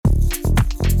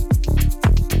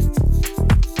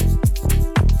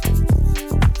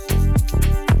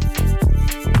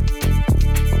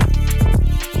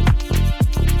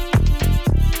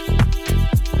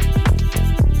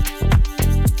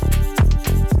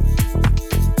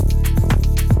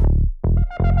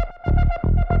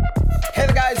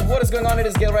going on? It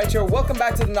is Gil right here. Welcome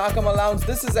back to the Nakama Lounge.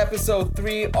 This is episode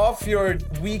 3 of your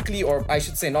weekly, or I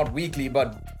should say not weekly,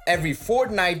 but every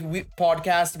fortnight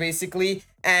podcast, basically.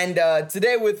 And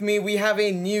today with me, we have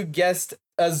a new guest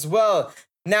as well.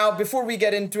 Now, before we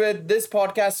get into it, this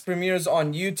podcast premieres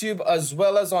on YouTube as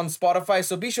well as on Spotify.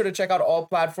 So be sure to check out all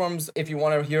platforms if you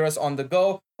want to hear us on the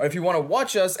go, or if you want to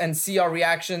watch us and see our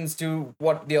reactions to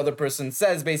what the other person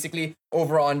says, basically,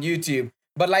 over on YouTube.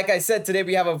 But like I said, today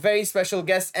we have a very special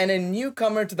guest and a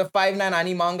newcomer to the 5-9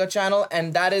 Ani Manga channel,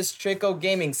 and that is Trico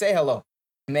Gaming. Say hello,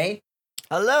 mate.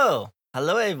 Hello.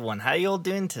 Hello, everyone. How you all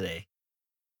doing today?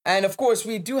 And of course,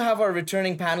 we do have our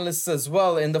returning panelists as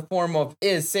well in the form of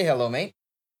Iz. Say hello, mate.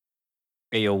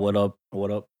 Hey, yo, what up?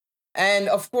 What up? And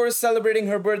of course, celebrating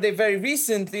her birthday very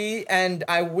recently, and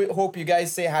I hope you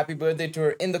guys say happy birthday to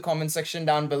her in the comment section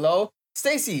down below.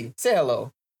 Stacy, say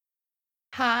hello.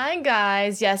 Hi,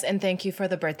 guys. Yes, and thank you for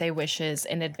the birthday wishes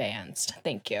in advance.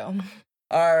 Thank you.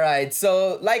 All right.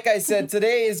 So, like I said,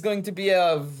 today is going to be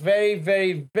a very,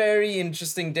 very, very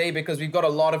interesting day because we've got a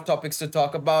lot of topics to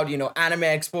talk about. You know, Anime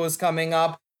Expo is coming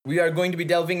up. We are going to be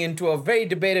delving into a very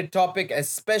debated topic,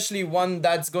 especially one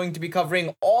that's going to be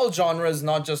covering all genres,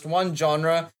 not just one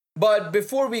genre. But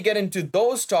before we get into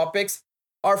those topics,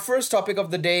 our first topic of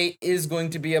the day is going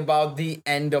to be about the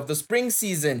end of the spring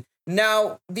season.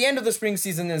 Now, the end of the spring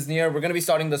season is near. We're going to be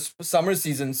starting the summer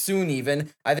season soon even.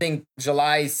 I think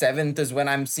July 7th is when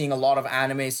I'm seeing a lot of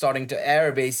anime starting to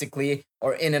air, basically,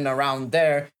 or in and around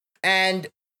there. And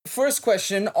first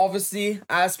question, obviously,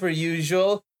 as per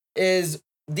usual, is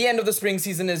the end of the spring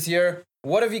season is here.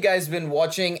 What have you guys been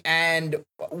watching, and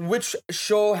which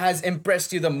show has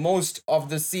impressed you the most of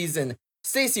the season?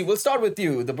 Stacey, we'll start with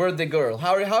you, the birthday girl.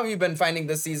 How have you been finding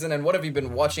this season, and what have you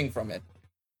been watching from it?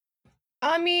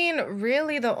 I mean,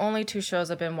 really, the only two shows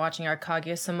I've been watching are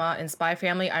Kaguya-sama and Spy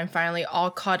Family. I'm finally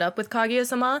all caught up with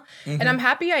Kaguya-sama, and I'm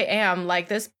happy I am. Like,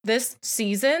 this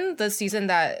season, the season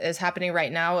that is happening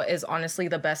right now is honestly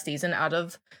the best season out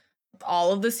of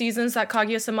all of the seasons that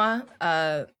Kaguya-sama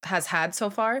has had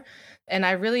so far, and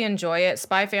I really enjoy it.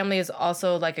 Spy Family is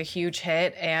also like a huge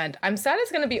hit, and I'm sad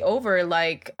it's gonna be over.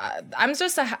 Like, I'm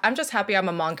just happy I'm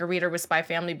a manga reader with Spy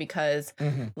Family because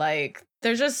like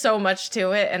there's just so much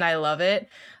to it, and I love it.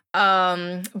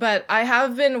 But I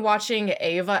have been watching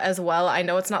Ava as well. I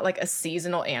know it's not like a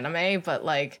seasonal anime, but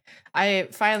like I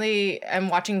finally am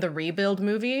watching the Rebuild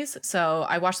movies. So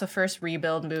I watched the first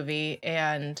Rebuild movie,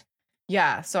 and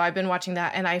yeah, so I've been watching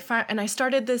that, and I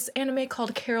started this anime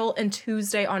called Carol and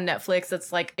Tuesday on Netflix.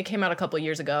 It's like, it came out a couple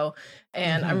years ago,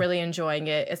 and I'm really enjoying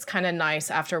it. It's kind of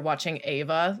nice after watching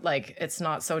Ava. Like, it's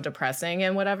not so depressing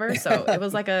and whatever. So it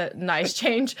was like a nice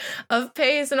change of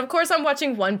pace. And of course, I'm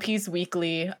watching One Piece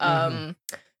weekly.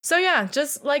 So yeah,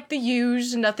 just like the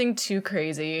usual, nothing too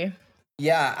crazy.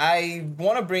 Yeah, I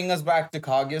want to bring us back to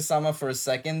Kaguya-sama for a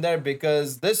second there,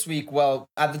 because this week, well,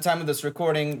 at the time of this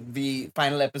recording, the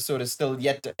final episode is still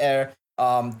yet to air.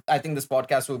 I think this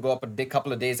podcast will go up a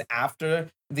couple of days after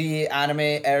the anime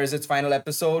airs its final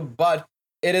episode, but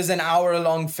it is an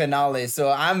hour-long finale,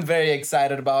 so I'm very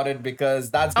excited about it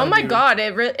because that's Oh my god,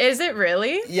 is it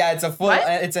really? Yeah, it's a full,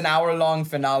 it's an hour-long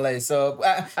finale. So,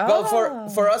 well,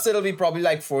 for us, it'll be probably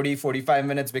like 45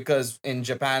 minutes because in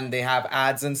Japan, they have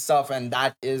ads and stuff, and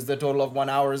that is the total of 1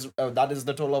 hour. That is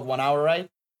the total of 1 hour, right?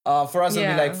 For us,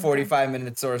 it'll be like 45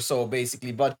 minutes or so,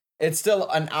 basically. But it's still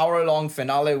an hour-long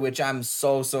finale, which I'm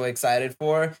so excited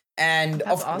for. And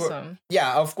that's awesome.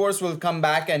 Yeah, of course, we'll come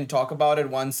back and talk about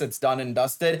it once it's done and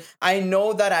dusted. I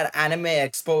know that at Anime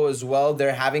Expo as well,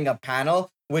 they're having a panel,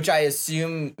 which I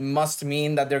assume must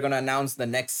mean that they're going to announce the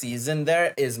next season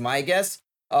there, is my guess.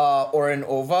 Or in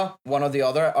OVA, one or the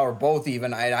other, or both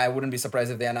even. I wouldn't be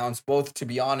surprised if they announce both, to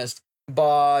be honest.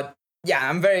 But yeah,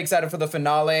 I'm very excited for the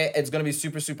finale. It's going to be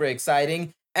super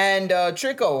exciting. And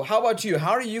Trico, how about you?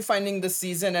 How are you finding this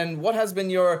season, and what has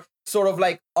been your sort of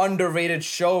like underrated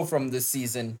show from this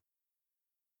season?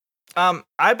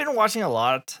 I've been watching a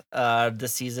lot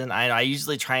this season. I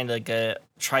usually try to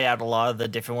try out a lot of the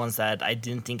different ones that I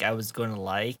didn't think I was going to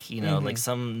like, you know, like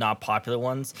some not popular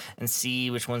ones, and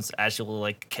see which ones actually will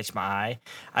like catch my eye.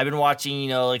 I've been watching, you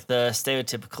know, like the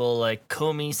stereotypical like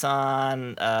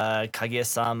Komi-san,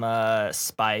 Kaguya-sama,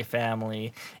 Spy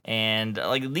Family, and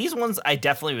like these ones I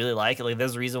definitely really like. Like,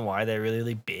 there's a reason why they're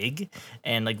really big,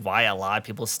 and like why a lot of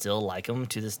people still like them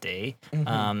to this day.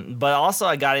 But also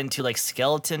I got into like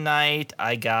Skeleton Knight.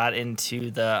 I got into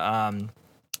the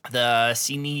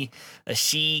Shikimori.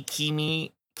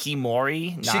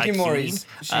 Shikimori's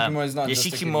not just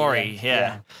Shikimori,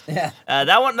 yeah.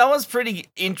 That one's pretty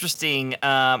interesting.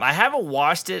 I haven't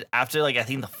watched it after like I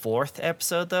think the 4th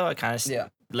episode though. I kind of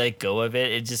let go of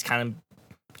it. It just kind of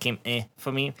came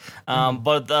for me.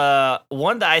 But the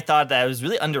one that I thought that was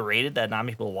really underrated that not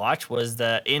many people watch was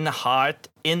the in the heart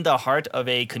of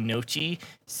a Kunoichi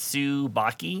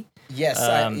Tsubaki. Yes,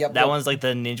 That one's like the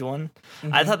ninja one.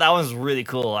 I thought that one was really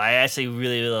cool. I actually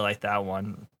really liked that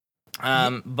one.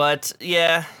 But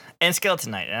yeah, and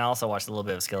Skeleton Knight, and I also watched a little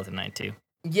bit of Skeleton Knight too.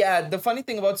 Yeah, the funny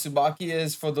thing about Tsubaki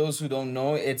is, for those who don't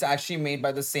know, it's actually made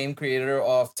by the same creator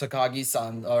of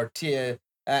Takagi-san or Tia,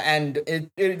 and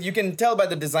you can tell by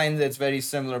the design that it's very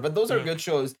similar. But those are good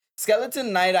shows.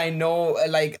 Skeleton Knight, I know,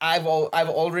 like I've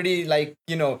already like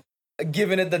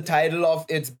given it the title of,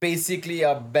 it's basically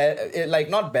a like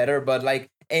not better, but like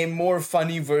a more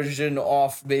funny version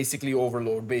of basically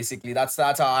Overlord. Basically, that's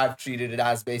how I've treated it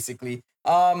as. Basically,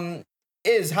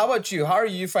 how about you? How are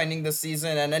you finding the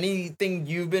season, and anything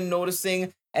you've been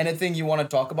noticing? Anything you want to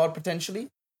talk about potentially?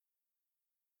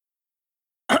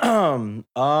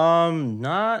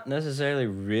 Not necessarily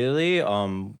really.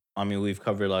 I mean, we've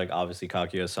covered like obviously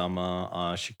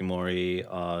Kaguya-sama,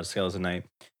 Shikimori, Skeleton Knight.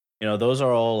 Those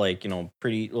are all like,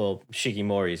 pretty well,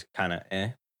 Shikimori's kind of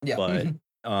Yeah. but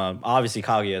obviously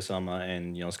Kaguya-sama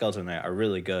and Skeleton Knight are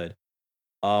really good.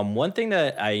 One thing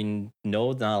that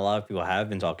know not a lot of people have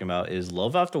been talking about is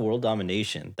Love After World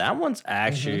Domination. That one's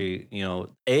actually,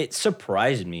 it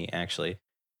surprised me actually.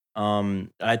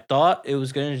 I thought it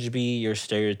was going to be your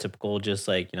stereotypical, just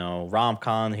like rom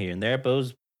com here and there,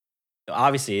 but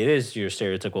obviously it is your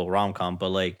stereotypical rom com. But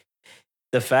like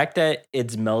the fact that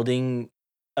it's melding,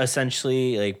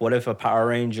 essentially, like what if a Power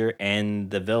Ranger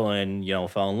and the villain,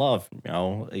 fell in love,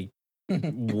 like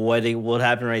what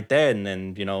happened right there, and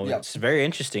then Yep. it's very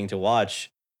interesting to watch,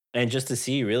 and just to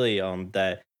see really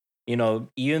that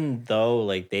even though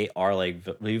like they are like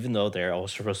even though they're all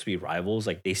supposed to be rivals,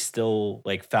 like they still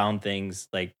like found things,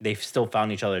 like they still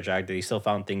found each other attractive, they still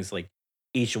found things like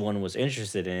each one was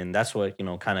interested in. That's what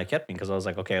kind of kept me, because I was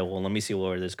like, okay, well, let me see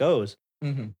where this goes.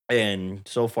 And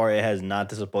so far it has not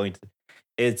disappointed.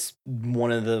 It's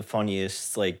one of the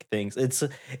funniest like things. It's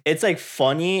like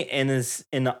funny, and it's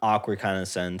in an awkward kind of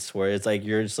sense where it's like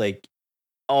you're just like,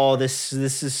 oh, this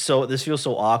feels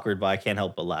so awkward, but I can't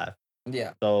help but laugh.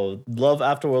 Yeah. So Love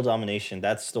After World Domination,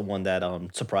 that's the one that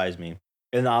surprised me.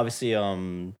 And obviously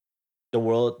the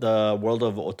world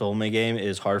of Otome game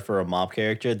is hard for a mob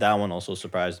character. That one also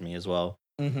surprised me as well,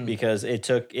 because it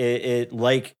took it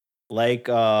oh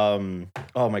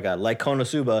my god, like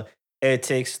Konosuba, it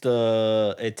takes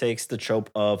the trope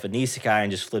of an isekai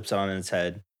and just flips it on its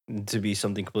head to be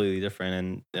something completely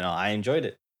different, and I enjoyed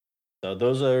it. So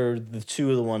those are the two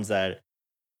of the ones that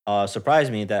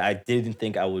surprised me, that I didn't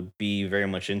think I would be very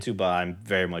much into, but I'm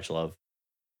very much love.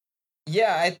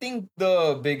 Yeah, I think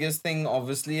the biggest thing,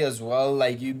 obviously, as well,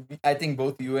 like I think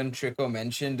both you and Trico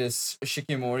mentioned, is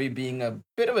Shikimori being a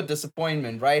bit of a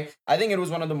disappointment, right? I think it was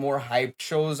one of the more hyped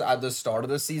shows at the start of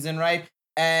the season, right?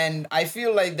 And I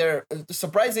feel like they're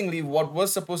surprisingly, what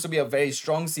was supposed to be a very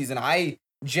strong season. I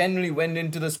generally went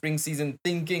into the spring season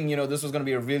thinking, this was going to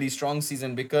be a really strong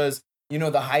season, because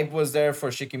the hype was there for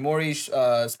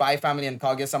Shikimori. Spy Family and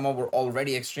Kaguya-sama were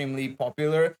already extremely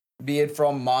popular, be it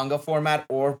from manga format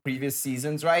or previous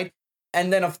seasons, right?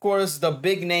 And then, of course,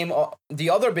 the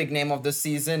other big name of the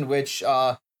season, which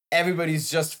everybody's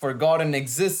just forgotten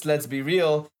exists, let's be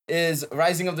real, is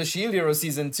Rising of the Shield Hero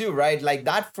Season 2, right? Like,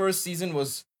 that first season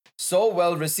was so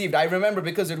well received. I remember,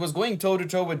 because it was going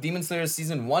toe-to-toe with Demon Slayer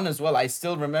Season 1 as well. I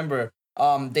still remember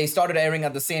they started airing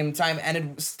at the same time, and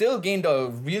it still gained a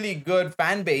really good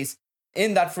fan base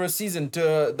in that first season,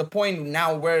 to the point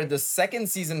now where the second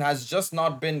season has just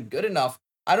not been good enough.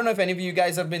 I don't know if any of you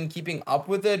guys have been keeping up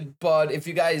with it, but if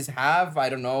you guys have, I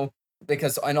don't know,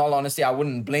 because in all honesty, I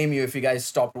wouldn't blame you if you guys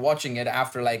stopped watching it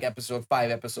after like episode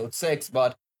 5, episode 6,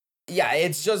 but yeah,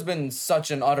 it's just been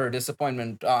such an utter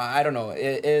disappointment. I don't know,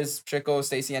 is Trico,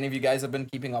 Stacy, any of you guys have been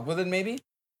keeping up with it maybe?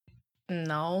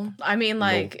 No. I mean,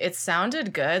 like, it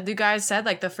sounded good. You guys said,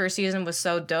 like, the first season was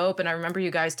so dope, and I remember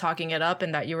you guys talking it up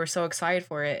and that you were so excited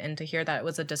for it, and to hear that it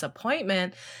was a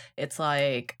disappointment, it's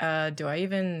like, do I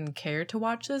even care to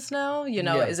watch this now?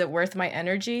 Yeah. Is it worth my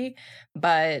energy?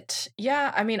 But,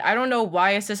 yeah, I mean, I don't know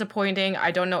why it's disappointing.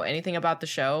 I don't know anything about the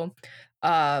show.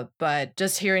 But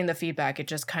just hearing the feedback, it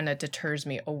just kind of deters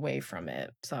me away from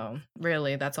it. So,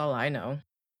 really, that's all I know.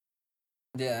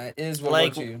 Yeah, it is. What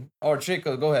Like- about you? Or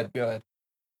Trico, go ahead.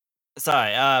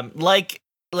 Sorry. Like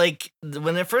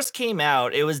when it first came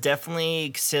out, it was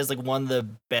definitely says like one of the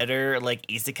better like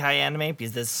isekai anime,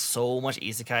 because there's so much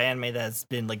isekai anime that's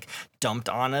been like dumped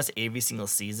on us every single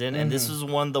season, and this Mhm. was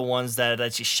one of the ones that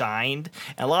actually shined.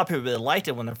 And a lot of people really liked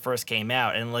it when it first came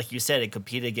out, and like you said, it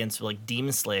competed against like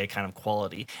Demon Slayer kind of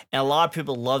quality, and a lot of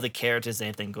people love the characters and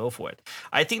everything, go for it.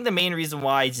 I think the main reason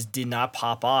why it just did not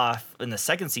pop off in the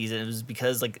second season was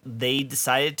because like they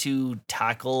decided to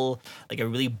tackle like a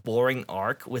really boring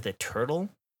arc with a turtle.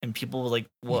 And people were like,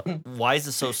 "What? Why is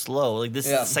it so slow? Like this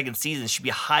is Yeah. the second season. It should be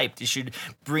hyped. It should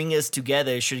bring us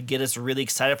together. It should get us really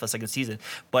excited for the second season."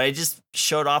 But it just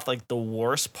showed off like the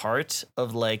worst part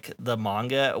of like the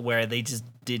manga, where they just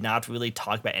did not really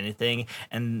talk about anything,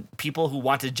 and people who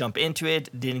wanted to jump into it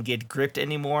didn't get gripped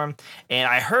anymore. And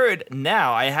I heard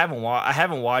now, I haven't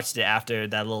watched it after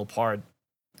that little part.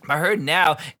 I heard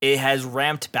now it has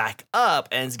ramped back up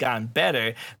and it's gotten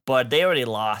better, but they already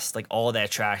lost like all that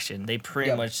traction. They pretty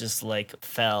Yep. much just like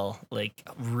fell like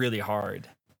really hard.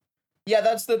 Yeah,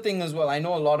 that's the thing as well. I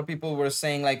know a lot of people were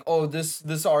saying like, "Oh, this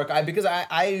arc." Because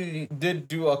I did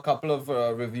do a couple of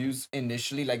reviews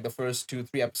initially, like the first 2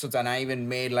 3 episodes, and I even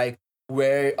made like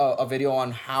where a video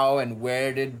on how and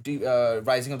where did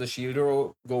Rising of the Shield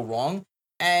Hero go wrong.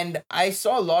 And I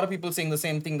saw a lot of people saying the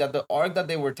same thing, that the arc that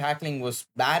they were tackling was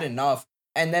bad enough,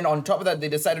 and then on top of that, they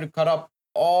decided to cut up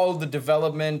all the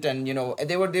development, and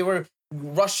they were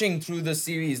rushing through the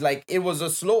series. Like it was a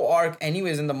slow arc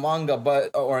anyways in the manga,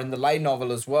 but or in the light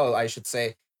novel as well, I should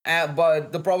say.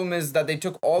 But the problem is that they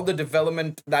took all the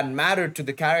development that mattered to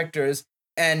the characters,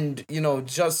 and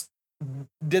just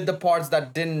did the parts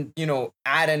that didn't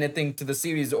add anything to the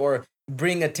series or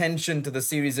bring attention to the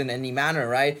series in any manner,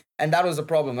 right? And that was a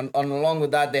problem. And along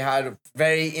with that, they had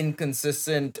very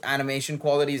inconsistent animation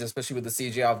qualities, especially with the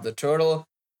CGI of the turtle,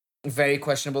 very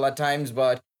questionable at times.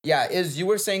 But yeah, is you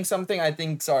were saying something? I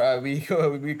think, sorry, we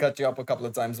we cut you up a couple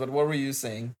of times, but what were you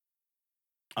saying?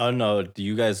 Oh no,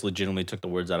 you guys legitimately took the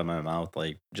words out of my mouth.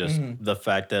 Like just Hmm. the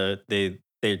fact that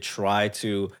they try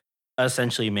to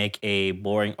essentially make a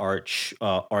boring arc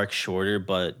shorter,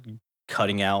 but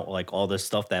cutting out like all the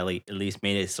stuff that like at least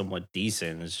made it somewhat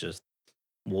decent. It's just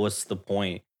what's the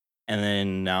point? And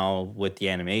then now with the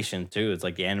animation too, it's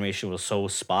like the animation was so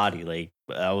spotty. Like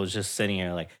I was just sitting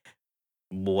here like,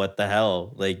 what the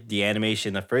hell? Like the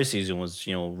animation the first season was,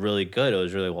 really good. It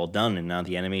was really well done. And now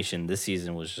the animation this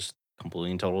season was just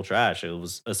completely and total trash. It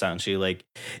was essentially like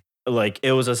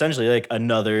it was essentially like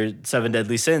another Seven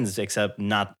Deadly Sins, except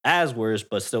not as worse,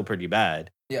 but still pretty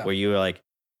bad. Yeah. Where you were like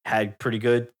had pretty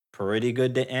good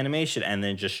animation and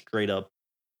then just straight up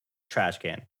trash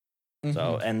can.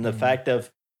 So, Hmm. and the Hmm.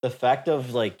 fact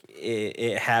of like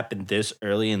it happened this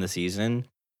early in the season,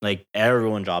 like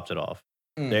everyone dropped it off.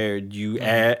 Mm. There,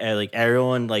 Mhm. like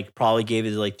everyone like probably gave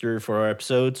it like 3 or 4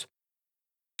 episodes.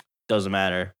 Doesn't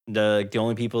matter. The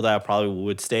only people that probably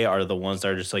would stay are the ones that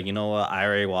are just like, you know what, I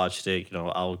already watched it.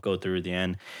 I'll go through the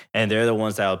end, and they're the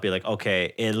ones that will be like,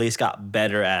 okay, it at least got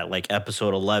better at like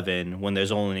episode 11 when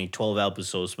there's only 12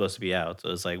 episodes supposed to be out.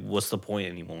 So it's like, what's the point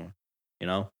anymore? You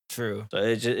know. True. So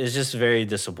it's just very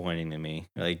disappointing to me.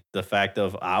 Like the fact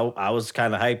of I was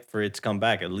kind of hyped for it to come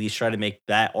back, at least try to make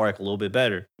that arc a little bit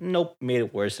better. Nope, made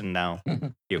it worse, and now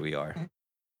here we are.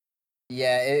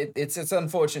 Yeah, it's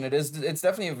unfortunate. It's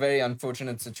definitely a very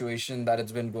unfortunate situation that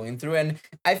it's been going through, and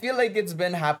I feel like it's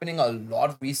been happening a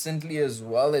lot recently as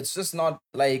well. It's just not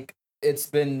like it's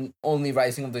been only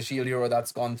Rising of the Shield Hero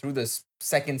that's gone through this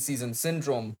second season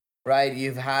syndrome, right?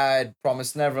 You've had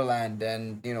Promised Neverland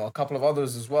and a couple of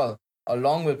others as well,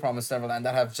 along with Promised Neverland,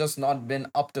 that have just not been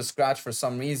up to scratch for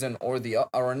some reason or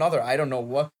another. I don't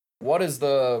know what is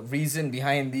the reason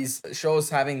behind these shows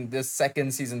having this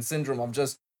second season syndrome of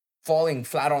just falling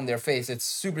flat on their face. It's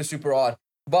super, super odd.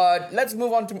 But let's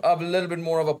move on to a little bit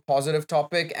more of a positive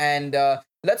topic, and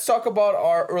let's talk about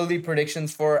our early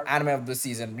predictions for anime of the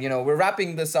season. We're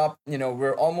wrapping this up.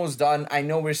 We're almost done. I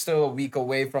know we're still a week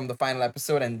away from the final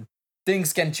episode, and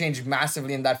things can change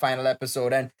massively in that final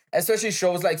episode. And especially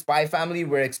shows like Spy Family,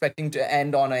 we're expecting to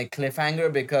end on a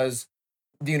cliffhanger because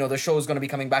the show is going to be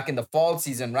coming back in the fall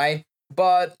season, right?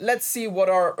 But let's see what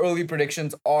our early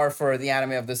predictions are for the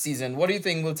anime of the season. What do you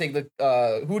think will take the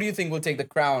who do you think will take the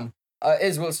crown?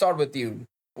 We'll start with you.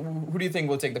 Who do you think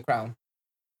will take the crown?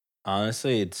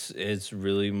 Honestly, it's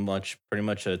really pretty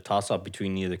much a toss up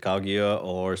between either Kaguya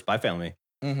or Spy Family.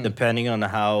 Mm-hmm. Depending on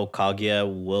how Kaguya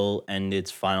will end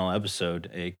its final episode,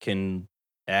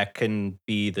 that can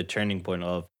be the turning point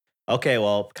of okay,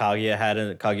 well,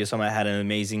 Kaguya-sama had an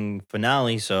amazing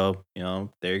finale, so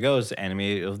there it goes,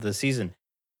 anime of the season.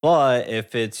 But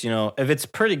if it's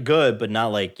pretty good but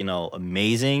not like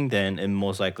amazing, then it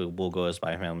most likely will go as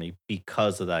Spy Family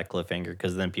because of that cliffhanger.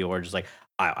 Because then people are just like,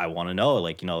 I want to know,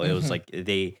 like it was Mm-hmm. like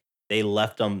they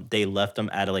left them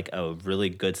at like a really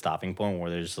good stopping point where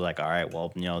they're just like, all right,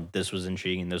 well, this was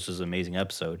intriguing, this was an amazing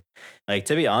episode. Like,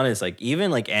 to be honest, like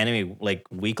even like anime, like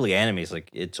weekly animes, like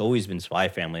it's always been Spy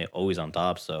Family always on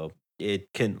top. So it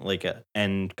can like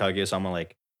and Kaguya-sama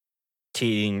like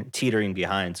teetering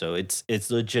behind. So it's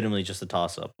legitimately just a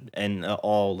toss up, and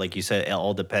all like you said, it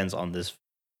all depends on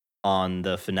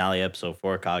the finale episode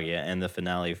for Kaguya and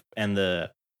the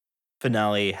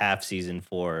finale half season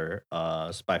for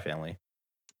Spy Family.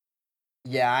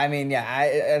 Yeah, I mean,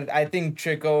 yeah, I think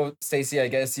Trico, Stacy, I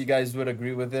guess you guys would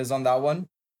agree with this on that one.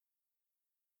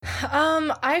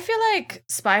 I feel like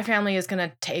Spy Family is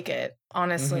gonna take it,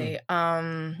 honestly.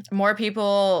 More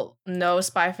people know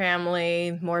Spy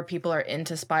Family, more people are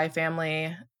into Spy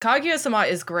Family. Kaguya-sama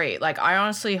is great. Like, I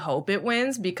honestly hope it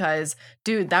wins because,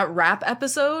 dude, that rap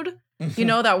episode,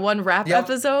 that one rap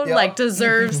episode, like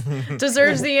deserves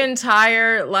the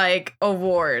entire like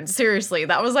award. Seriously,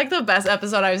 that was like the best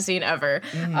episode I've seen ever.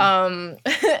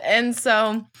 And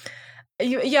so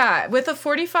with a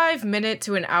 45-minute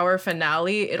to an hour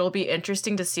finale, it'll be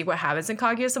interesting to see what happens in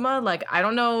Kaguya-sama. Like, I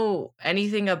don't know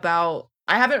anything about,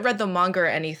 I haven't read the manga or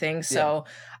anything, so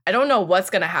I don't know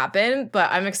what's gonna happen,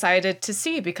 but I'm excited to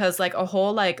see because like a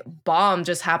whole like bomb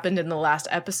just happened in the last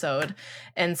episode.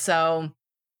 And so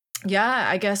yeah,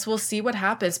 I guess we'll see what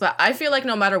happens. But I feel like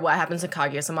no matter what happens in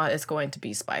Kaguya-sama, it's going to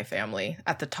be Spy Family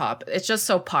at the top. It's just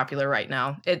so popular right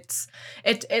now.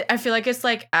 I feel like it's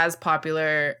like as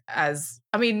popular as,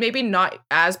 I mean, maybe not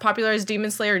as popular as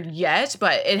Demon Slayer yet,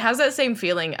 but it has that same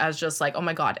feeling as just like, oh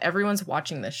my god, everyone's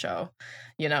watching this show,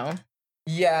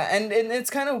 Yeah, and it's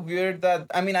kind of weird that,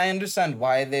 I mean, I understand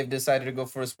why they've decided to go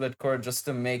for a split core just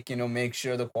to make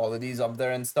sure the quality's up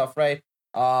there and stuff, right?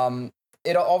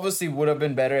 It obviously would have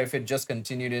been better if it just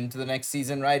continued into the next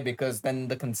season, right? Because then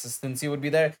the consistency would be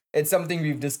there. It's something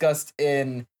we've discussed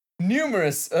in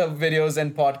numerous videos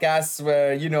and podcasts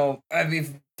where,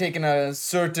 we've taken a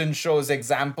certain show's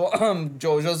example,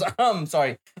 JoJo's,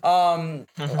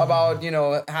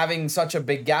 about, having such a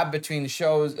big gap between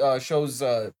shows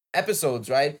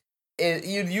episodes, right?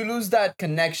 You lose that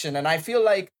connection. And I feel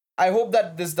like, I hope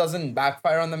that this doesn't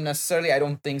backfire on them necessarily. I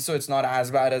don't think so. It's not as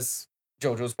bad as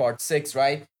JoJo's Part 6,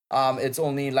 right? It's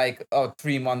only like a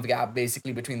 3-month gap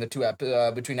basically between the two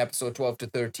between episode 12 to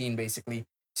 13 basically.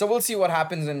 So we'll see what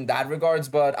happens in that regards,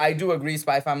 but I do agree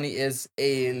Spy Family is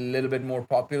a little bit more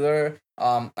popular.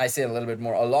 I say a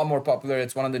lot more popular.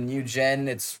 It's one of the new gen.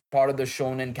 It's part of the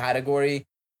shonen category.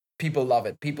 People love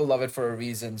it. People love it for a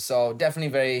reason. So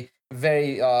definitely very,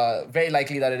 very, very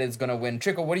likely that it is gonna win.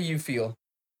 Trico, what do you feel?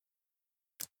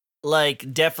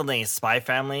 Like, definitely Spy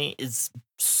Family is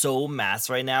so mass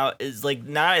right now. Is like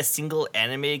not a single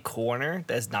anime corner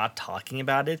that's not talking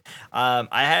about it. I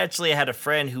actually had a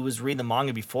friend who was reading the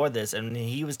manga before this, and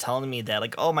he was telling me that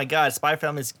like, oh my god, Spy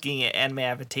Family is getting an anime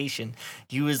adaptation.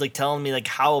 He was like telling me like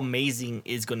how amazing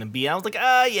it's gonna be. And I was like,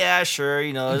 yeah, sure,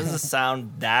 it doesn't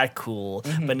sound that cool.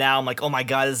 But now I'm like, oh my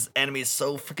god, this anime is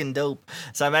so freaking dope.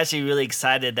 So I'm actually really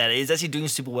excited that it's actually doing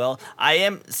super well. I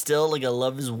am still like a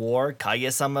Love is War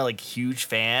Kaguya-sama like huge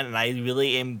fan, and I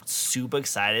really am super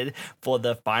excited for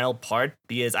the final part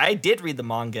because I did read the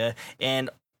manga, and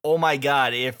oh my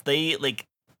god, if they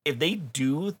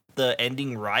do the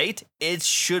ending right, it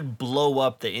should blow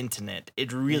up the internet.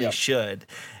 It really should.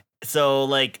 So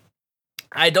like,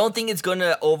 I don't think it's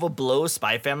gonna overblow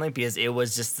Spy Family because it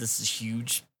was just this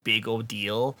huge big old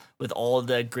deal with all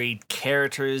the great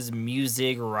characters,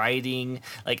 music, writing.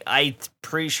 Like, I'm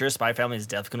pretty sure Spy Family is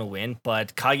definitely gonna win,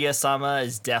 but Kaguya-sama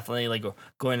is definitely like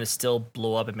going to still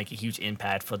blow up and make a huge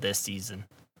impact for this season.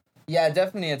 Yeah,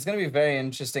 definitely. It's gonna be very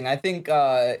interesting. I think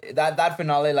that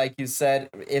finale, like you said,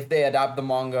 if they adapt the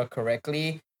manga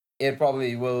correctly, it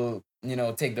probably will,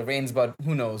 take the reins, but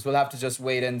who knows? We'll have to just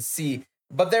wait and see.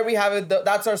 But there we have it.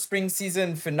 That's our spring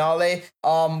season finale.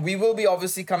 We will be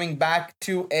obviously coming back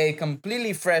to a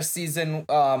completely fresh season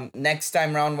next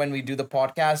time around when we do the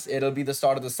podcast. It'll be the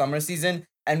start of the summer season,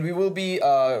 and we will be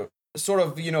sort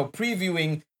of,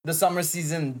 previewing the summer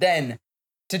season then.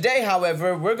 Today,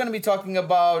 however, we're going to be talking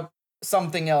about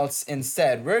something else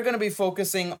instead. We're going to be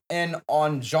focusing in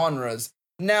on genres.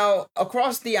 Now,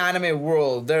 across the anime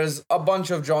world, there's a bunch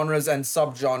of genres and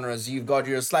subgenres. You've got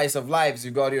your slice of lives,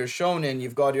 you've got your shonen,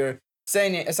 you've got your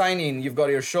seinen, you've got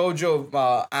your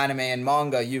shoujo anime and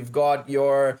manga, you've got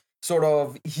your sort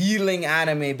of healing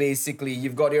anime, basically.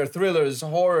 You've got your thrillers,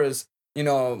 horrors,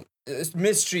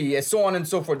 mystery, so on and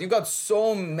so forth. You've got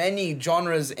so many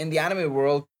genres in the anime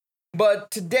world. But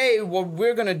today, what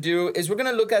we're going to do is we're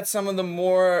going to look at some of the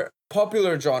more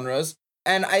popular genres.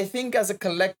 And I think as a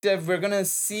collective, we're going to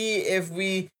see if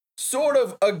we sort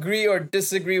of agree or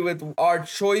disagree with our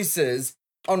choices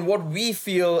on what we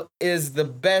feel is the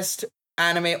best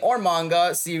anime or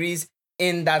manga series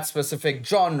in that specific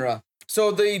genre.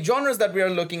 So the genres that we are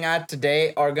looking at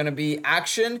today are going to be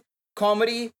action,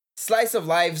 comedy, slice of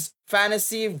lives,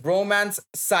 fantasy, romance,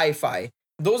 sci-fi.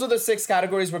 Those are the 6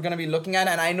 categories we're going to be looking at.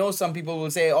 And I know some people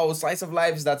will say, oh, slice of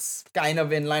lives, that's kind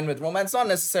of in line with romance. Not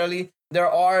necessarily. There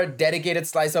are dedicated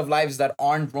slice of lives that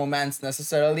aren't romance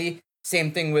necessarily.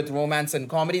 Same thing with romance and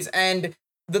comedies. And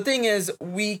the thing is,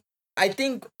 I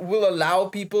think we'll allow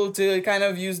people to kind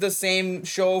of use the same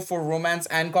show for romance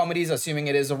and comedies, assuming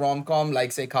it is a rom-com,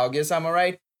 like, say, Kaguya-sama,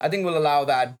 right? I think we'll allow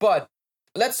that. But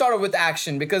let's start with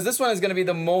action, because this one is going to be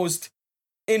the most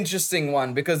interesting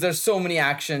one, because there's so many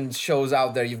action shows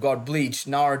out there. You've got Bleach,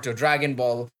 Naruto, Dragon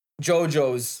Ball,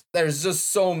 JoJo's. There's just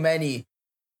so many.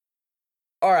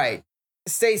 All right,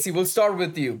 Stacey, we'll start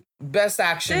with you. Best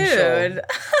action show. Dude.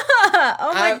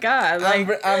 Oh my god. Like,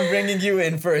 I'm bringing you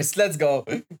in first. Let's go.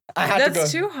 I had to go.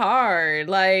 that's too hard.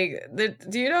 Like,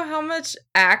 do you know how much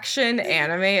action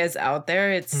anime is out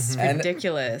there? It's And-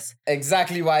 ridiculous.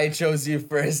 Exactly why I chose you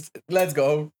first. Let's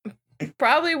go.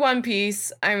 Probably One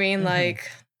Piece. I mean, Mhm. like,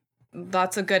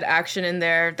 lots of good action in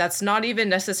there. That's not even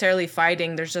necessarily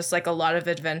fighting. There's just like a lot of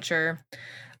adventure,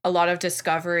 a lot of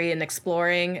discovery and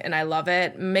exploring, and I love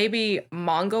it. Maybe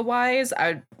manga wise,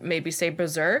 I'd maybe say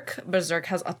Berserk. Berserk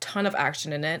has a ton of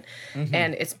action in it, Mhm.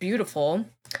 and it's beautiful.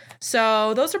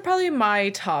 So those are probably my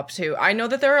top 2. I know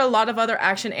that there are a lot of other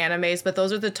action animes, but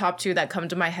those are the top 2 that come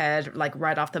to my head, like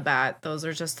right off the bat. Those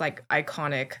are just like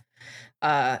iconic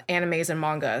animes and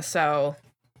manga. So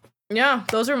yeah,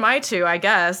 those are my 2, I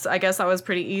guess. I guess that was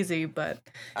pretty easy, but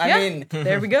I yeah, mean,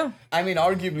 there we go.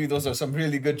 arguably those are some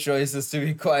really good choices, to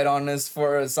be quite honest,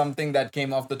 for something that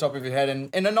came off the top of your head.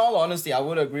 And in all honesty, I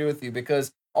would agree with you,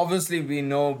 because obviously we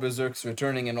know Berserk's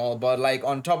returning and all, but like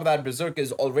on top of that, Berserk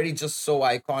is already just so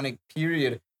iconic,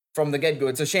 period, from the get-go.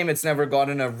 It's a shame it's never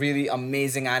gotten a really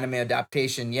amazing anime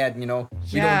adaptation yet, you know.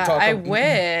 Yeah, I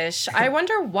wish. I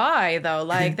wonder why though.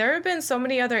 Like there have been so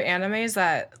many other animes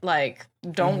that like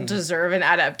don't deserve an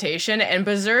adaptation, and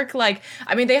Berserk, like,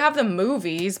 I mean, they have the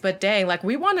movies, but dang, like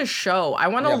we want a show. I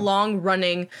want a Yeah.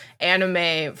 long-running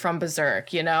anime from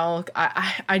Berserk, you know?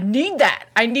 I need that.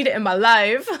 I need it in my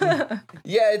life.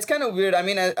 Yeah, it's kind of weird. I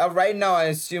mean, right now, I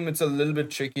assume it's a little bit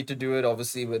tricky to do it,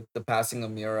 obviously, with the passing of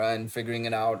Miura and figuring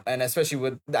it out. And especially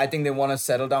with, I think they want to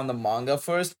settle down the manga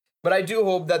first. But I do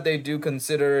hope that they do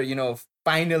consider, you know,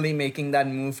 finally making that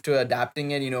move to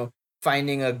adapting it, you know,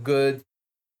 finding a good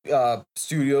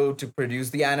studio to produce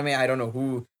the anime. I don't know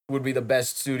who would be the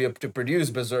best studio to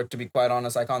produce Berserk, to be quite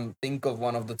honest. I can't think of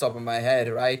one off the top of my head,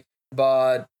 right?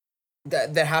 But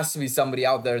there has to be somebody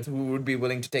out there who would be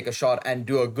willing to take a shot and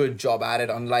do a good job at it,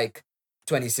 unlike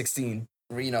 2016.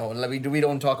 You know, we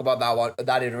don't talk about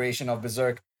that iteration of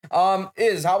Berserk. How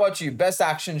about you? Best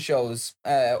action shows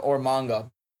or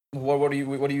manga? What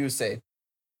do you say?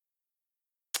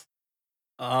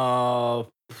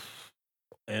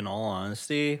 In all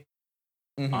honesty,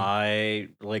 Mhm.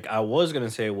 I was gonna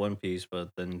say One Piece, but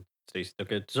then Stacey took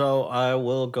it. So I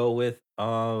will go with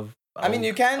I mean,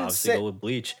 you can obviously say go with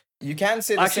Bleach. you can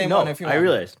say the Actually, same no, one if you want. I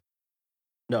realized.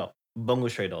 No, Bungo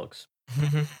Stray Dogs.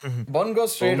 Bungo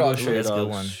Stray Bungo Dogs. Stray That's a good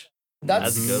Dogs. one.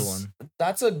 That's a good one.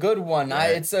 That's a good one. Yeah.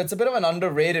 It's a bit of an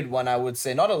underrated one, I would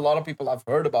say. Not a lot of people have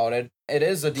heard about it. It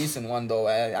is a decent one though.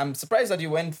 I'm surprised that you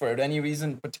went for it. Any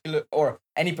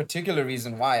particular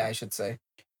reason why, I should say.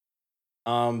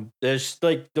 There's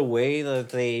like the way that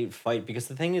they fight, because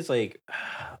the thing is, like,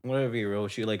 I'm gonna be real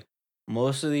with you, like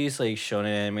most of these like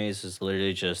shonen animes is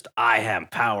literally just I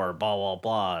have power, blah blah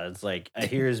blah. It's like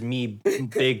here's me,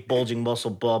 big bulging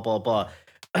muscle, blah blah blah.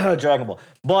 Dragon Ball,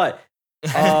 but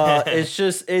it's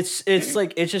just it's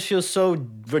like it just feels so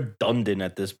redundant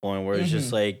at this point, where it's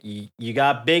just like you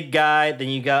got big guy, then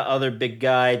you got other big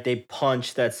guy, they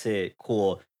punch, that's it,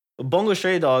 cool. Bungo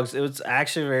Stray Dogs, it was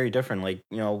actually very different. Like,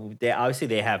 you know, they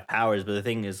have powers, but the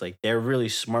thing is, like, they're really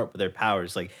smart with their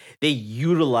powers. Like, they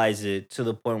utilize it to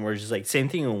the point where it's just like same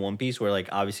thing in One Piece, where like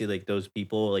obviously like those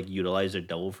people like utilize their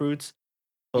devil fruits,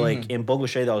 but like in Bungo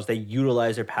Stray Dogs, they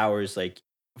utilize their powers like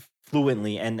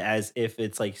fluently and as if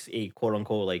it's like a quote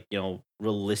unquote like, you know,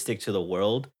 realistic to the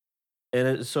world in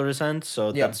a sort of sense.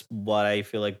 So Yeah. that's what I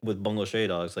feel like with Bungo Stray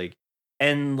Dogs. Like,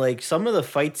 and like some of the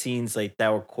fight scenes like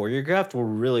that were choreographed were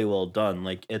really well done.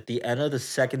 Like at the end of the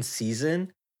second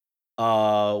season,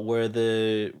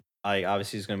 where I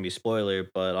obviously it's gonna be a spoiler,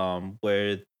 but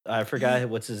where I forgot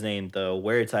what's his name, the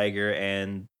Were Tiger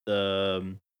and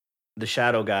the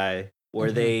Shadow guy, where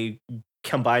Mhm. they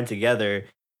combined together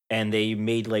and they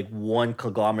made like one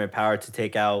conglomerate power to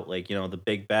take out, like, you know, the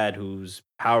big bad whose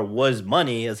power was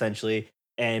money essentially,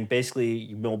 and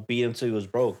basically beat him till he was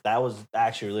broke. That was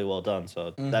actually really well done.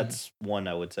 So Mm-hmm. that's one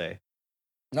I would say.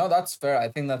 No, that's fair. I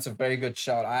think that's a very good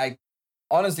shout. I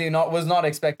honestly not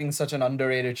expecting such an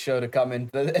underrated show to come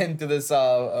into this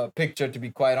picture. To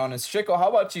be quite honest, Chico, how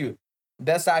about you?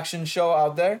 Best action show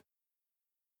out there?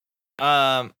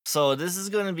 So this is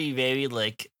gonna be very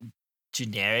like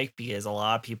generic because a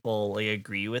lot of people like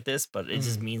agree with this, but it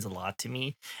just Mm-hmm. means a lot to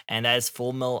me. And as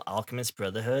Full Metal Alchemist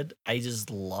Brotherhood, I just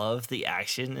love the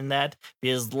action in that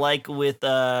because like with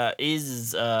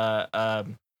is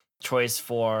choice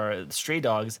for Stray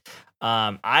Dogs,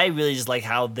 I really just like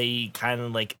how they kind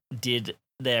of like did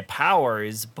their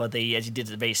powers, but they actually did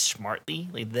it very smartly.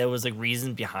 Like there was like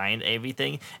reason behind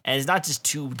everything, and it's not just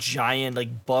two giant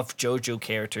like buff JoJo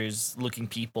characters looking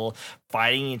people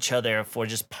fighting each other for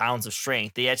just pounds of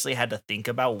strength. They actually had to think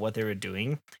about what they were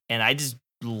doing, and I just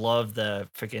love the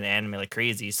freaking anime like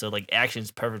crazy. So like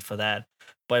action's perfect for that.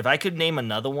 But if I could name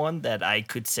another one that I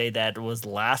could say that was the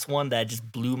last one that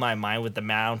just blew my mind with the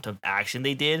amount of action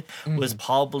they did was Mm-hmm.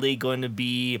 probably going to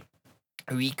be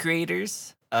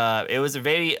Recreators. It was a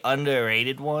very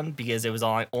underrated one because it was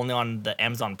only on the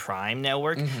Amazon Prime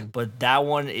network, Mm-hmm. but that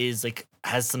one is like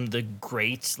has some of the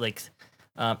great like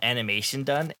animation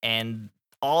done, and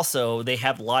also they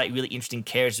have a lot of really interesting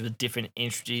characters with different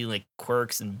interesting like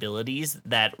quirks and abilities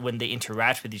that when they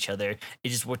interact with each other, it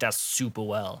just worked out super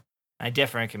well. I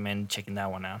definitely recommend checking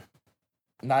that one out.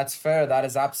 That's fair. That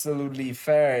is absolutely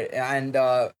fair. And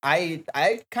I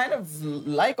kind of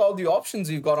like all the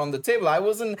options you've got on the table. I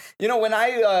wasn't, when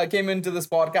I came into this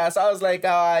podcast, I was like,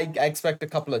 I expect a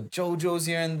couple of JoJo's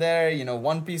here and there.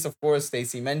 One Piece, of course,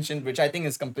 Stacy mentioned, which I think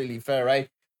is completely fair, right?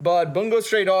 But Bungo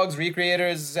Stray Dogs,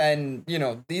 Recreators, and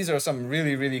these are some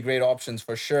really, really great options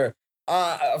for sure.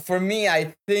 For me,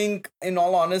 I think, in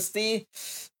all honesty,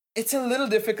 it's a little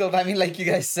difficult. I mean, like you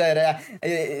guys said,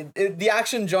 the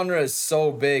action genre is so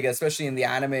big, especially in the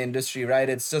anime industry, right?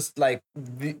 It's just like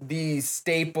the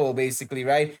staple, basically,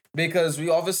 right? Because we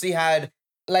obviously had,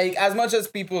 like, as much as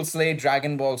people slay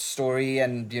Dragon Ball story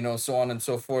and, so on and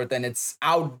so forth, and it's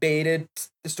outdated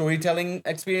storytelling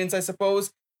experience, I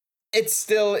suppose, it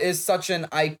still is such an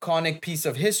iconic piece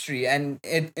of history, and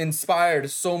it inspired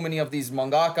so many of these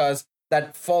mangakas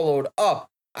that followed up.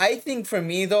 I think for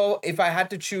me though, if I had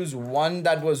to choose one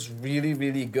that was really,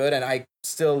 really good and I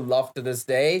still love to this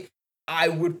day, I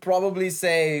would probably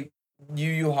say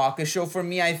Yu Yu Hakusho for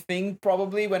me. I think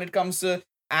probably when it comes to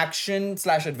action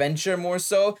slash adventure more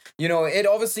so. It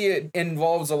obviously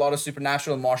involves a lot of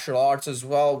supernatural martial arts as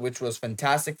well, which was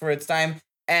fantastic for its time.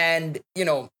 And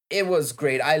it was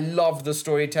great. I loved the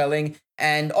storytelling.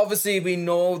 And obviously, we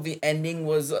know the ending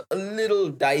was a little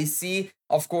dicey,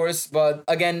 of course, but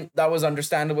again, that was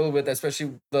understandable with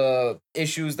especially the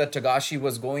issues that Tagashi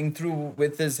was going through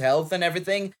with his health and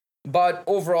everything. But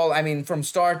overall, I mean, from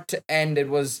start to end,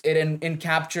 it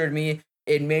captured me.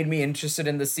 It made me interested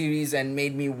in the series and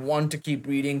made me want to keep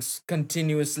reading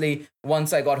continuously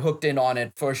once I got hooked in on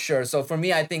it for sure. So for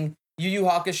me, I think Yu Yu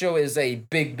Hakusho is a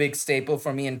big, big staple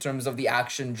for me in terms of the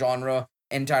action genre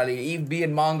entirely, be it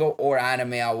manga or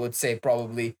anime, I would say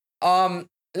probably.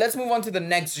 Let's move on to the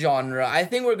next genre. I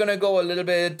think we're gonna go a little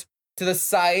bit to the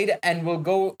side and we'll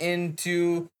go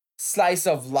into slice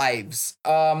of lives.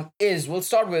 We'll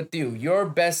start with you. Your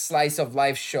best slice of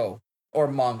life show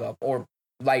or manga or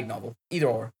light novel, either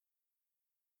or.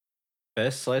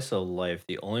 Best slice of life.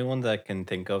 The only one that I can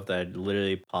think of that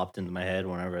literally popped into my head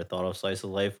whenever I thought of slice of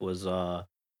life was the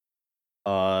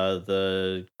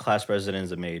class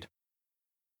presidents of Maid.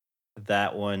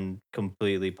 That one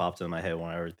completely popped in my head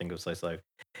whenever I think of slice of life.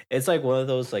 It's like one of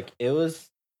those like it was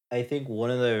I think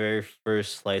one of the very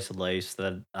first slice of life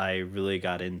that I really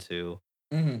got into.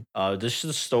 Mm-hmm. Just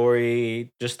the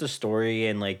story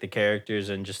and like the characters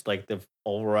and just like the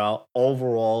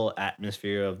overall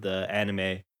atmosphere of the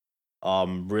anime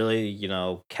really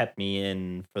kept me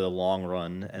in for the long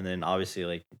run. And then obviously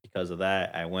like because of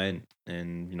that I went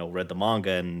and read the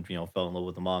manga and fell in love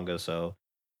with the manga. So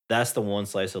that's the one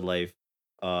slice of life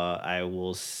I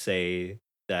will say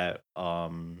that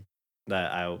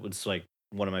that I was like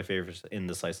one of my favorites in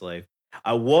the slice of life.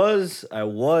 I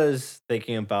was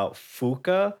thinking about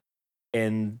Fuka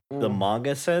in the Ooh.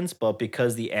 manga sense, but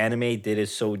because the anime did it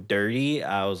so dirty,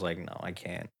 I was like, no, I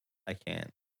can't.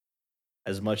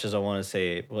 As much as I want to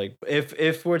say, like,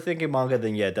 if we're thinking manga,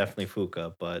 then yeah, definitely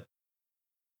Fuka. But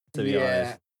to be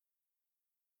Yeah.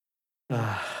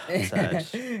 honest, sad.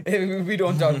 We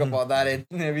don't talk about that.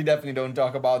 We definitely don't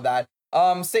talk about that.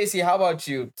 Stacy, how about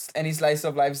you? Any slice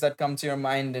of lives that come to your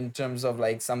mind in terms of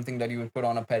like something that you would put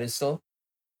on a pedestal?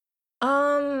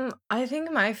 I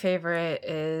think my favorite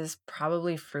is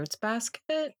probably Fruits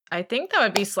Basket. I think that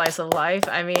would be Slice of Life.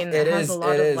 I mean, it It has a is.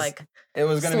 lot It of is. like It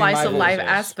was gonna be slice my of vote. life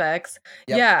Delicious. aspects.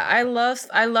 Yep. Yeah,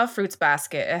 I love Fruits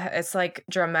Basket. It's like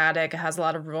dramatic. It has a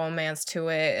lot of romance to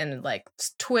it and like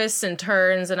twists and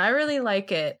turns, and I really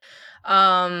like it.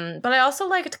 But I also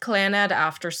liked Clannad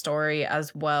After Story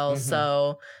as well. Mm-hmm.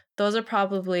 So those are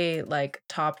probably like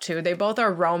top two. They both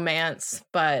are romance,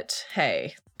 but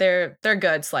hey, they're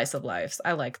good slice of lives.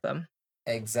 I like them.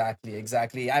 Exactly,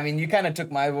 exactly. I mean, you kind of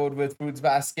took my vote with Fruits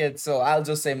Basket, so I'll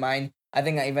just say mine. I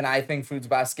think Fruits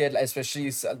Basket, especially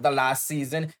the last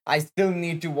season, I still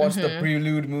need to watch the Mm-hmm.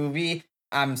 Prelude movie.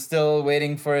 I'm still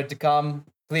waiting for it to come.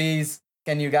 Please,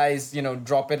 can you guys,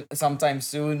 drop it sometime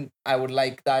soon? I would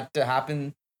like that to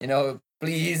happen.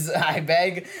 Please, I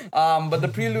beg. But the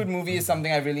Prelude movie is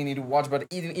something I really need to watch. But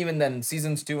even then,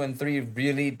 seasons 2 and 3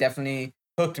 really definitely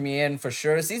hooked me in for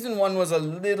sure. Season 1 was a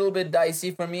little bit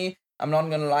dicey for me. I'm not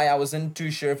gonna lie, I wasn't too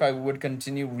sure if I would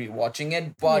continue rewatching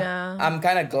it, but Yeah. I'm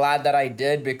kind of glad that I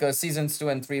did because seasons 2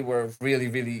 and 3 were really,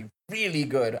 really, really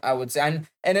good. I would say,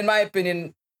 and in my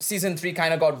opinion, season 3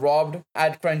 kind of got robbed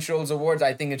at Crunchyroll's awards.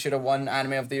 I think it should have won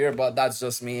Anime of the Year, but that's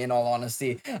just me. In all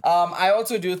honesty, I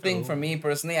also do think for me Oh.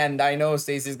 personally, and I know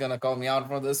Stacey's gonna call me out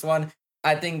for this one.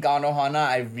 I think Anohana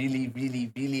I really,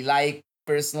 really, really like.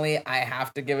 Personally, I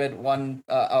have to give it one,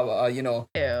 Ew.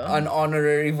 an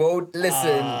honorary vote.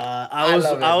 Listen, I I was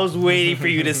love I it. was waiting for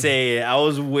you to say it. I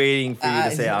was waiting for you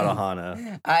to say I,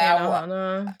 Anohana. I, Hannah wa-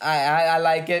 Hannah. I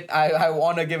like it. I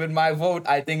want to give it my vote.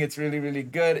 I think it's really, really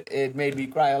good. It made me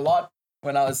cry a lot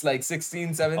when I was like 16, Oh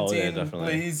yeah, 17.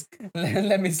 definitely. Please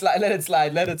let me slide. Let it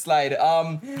slide. Let it slide.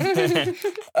 All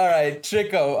right,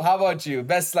 Chico, how about you?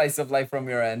 Best slice of life from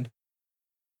your end?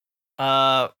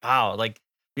 Wow, like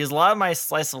because a lot of my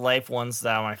slice of life ones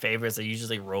that are my favorites are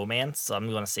usually romance, so I'm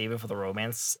gonna save it for the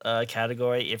romance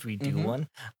category if we do Mm-hmm. one.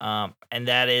 And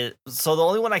that is so the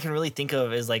only one I can really think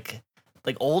of is like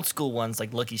old school ones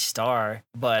like Lucky Star,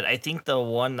 but I think the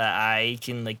one that I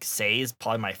can like say is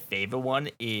probably my favorite one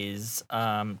is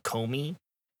Comey,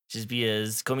 just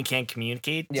because Comey can't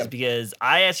communicate, just Yep. because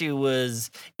I actually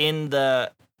was in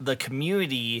the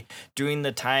community during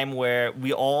the time where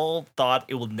we all thought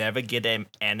it would never get an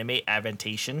anime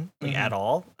adaptation like Mm-hmm. at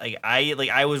all. Like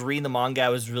I was reading the manga, I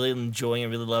was really enjoying it,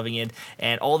 really loving it,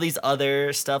 and all these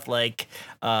other stuff like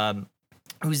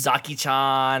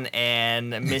Uzaki-chan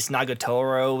and Miss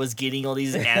Nagatoro was getting all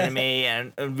these anime,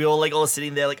 and we were like all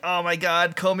sitting there like, oh my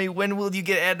god, Komi, when will you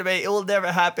get anime? It will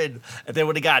never happen. And then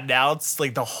when it got announced,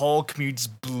 like the whole community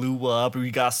just blew up. We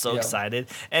got so Yep. excited.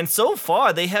 And so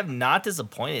far, they have not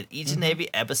disappointed. Each and Mm-hmm.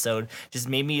 every episode just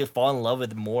made me fall in love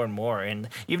with it more and more. And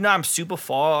even though I'm super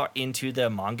far into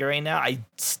the manga right now, I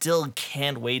still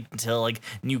can't wait until like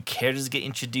new characters get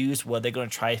introduced, what they're gonna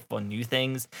try for new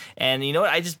things. And you know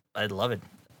what? I love it.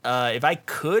 If I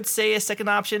could say a second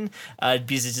option,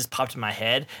 because it just popped in my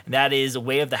head, that is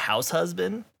Way of the House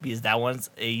Husband, because that one's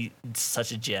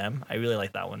such a gem. I really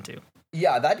like that one too.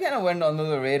 Yeah, that kind of went under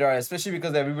the radar, especially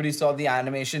because everybody saw the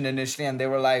animation initially and they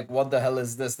were like, what the hell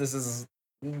is this? This is,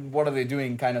 what are they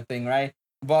doing, kind of thing, right?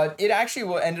 But it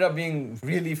actually ended up being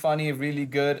really funny, really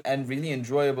good, and really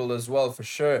enjoyable as well, for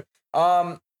sure.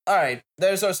 All right,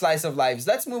 there's our slice of lives.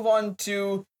 Let's move on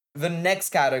to the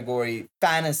next category,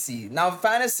 fantasy. Now,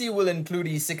 fantasy will include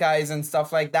isekais and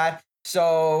stuff like that.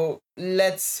 So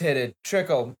let's hit it.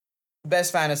 Trickle,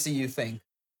 best fantasy you think?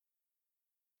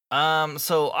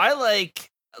 So I like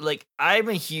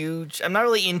I'm not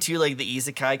really into like the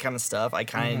isekai kind of stuff. I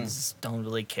kind Mm-hmm. of just don't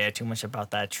really care too much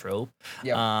about that trope.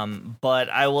 Yep. But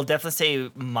I will definitely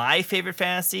say my favorite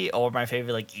fantasy or my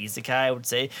favorite like isekai I would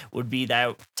say would be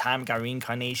that time I got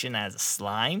reincarnation as a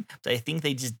slime. So I think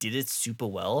they just did it super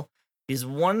well. Because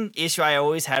one issue I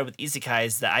always had with isekai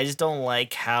is that I just don't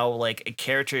like how like a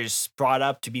character is brought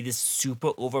up to be this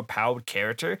super overpowered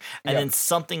character, and then Yep.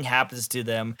 something happens to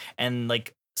them, and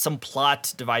like some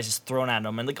plot device is thrown at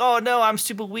them, and like, oh no, I'm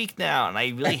super weak now, and I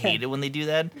really hate it when they do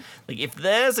that. Like if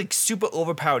there's like super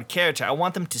overpowered character, I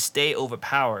want them to stay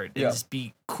overpowered and Yeah. just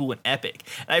be cool and epic.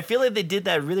 And I feel like they did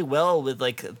that really well with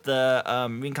like the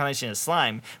reincarnation of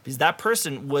slime, because that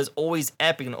person was always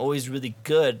epic and always really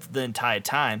good the entire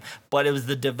time, but it was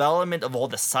the development of all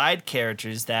the side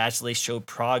characters that actually showed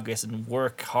progress and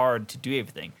work hard to do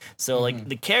everything. So like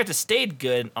the character stayed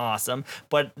good and awesome,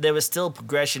 but there was still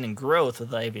progression and growth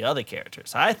with every other character.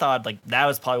 So I thought like that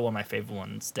was probably one of my favorite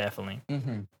ones, definitely.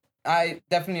 Mm-hmm. I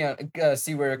definitely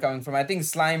see where you're coming from. I think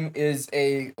slime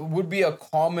would be a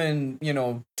common,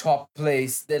 top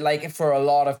place. Like for a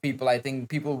lot of people, I think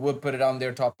people would put it on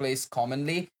their top place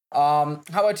commonly. How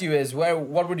about you?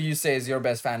 What would you say is your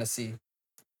best fantasy?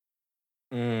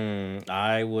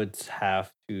 I would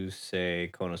have to say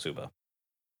Konosuba.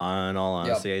 In all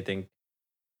Yep. honesty, I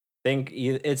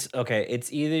it's okay.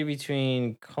 It's either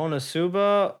between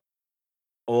Konosuba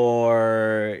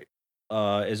or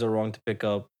is it wrong to pick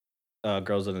up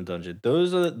Girls in the Dungeon?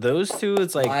 Those two.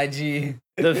 It's like My G.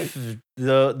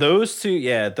 those two.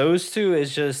 Yeah, those two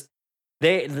is just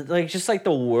like just like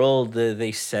the world that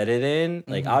they set it in.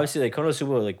 Like Mhm. obviously, like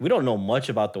Konosuba, like we don't know much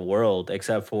about the world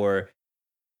except for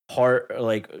part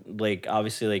like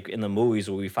obviously like in the movies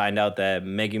where we find out that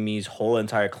Megumi's whole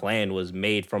entire clan was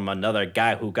made from another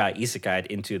guy who got isekai'd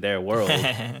into their world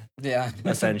Yeah.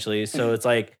 essentially. So it's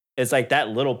like that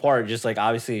little part just like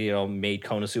obviously made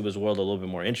Konosuba's world a little bit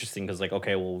more interesting because like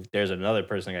okay, well there's another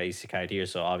person that got isekai'd here,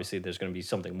 so obviously there's going to be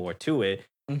something more to it,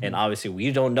 and Mhm. obviously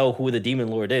we don't know who the demon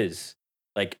lord is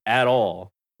like at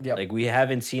all. Yep. Like we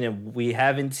haven't seen him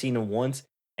once,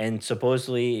 and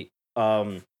supposedly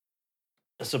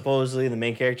the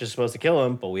main character is supposed to kill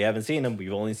him, but we haven't seen him.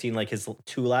 We've only seen like his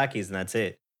two lackeys, and that's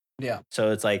it. Yeah.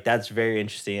 So it's like that's very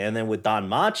interesting. And then with Don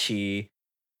Machi,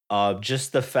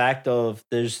 just the fact of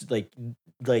there's like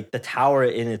the tower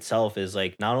in itself is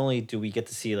like not only do we get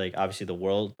to see like obviously the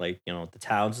world, like the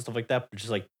towns and stuff like that, but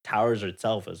just like towers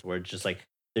itself is where it's just like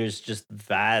there's just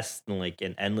vast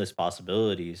and endless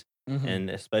possibilities. Mhm. And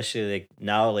especially like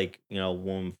now, like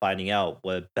when finding out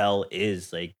what Bell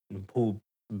is, like who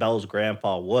Bell's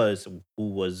grandpa was, who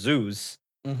was Zeus.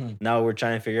 Mhm. Now we're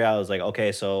trying to figure out, is like,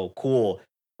 okay, so cool.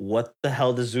 What the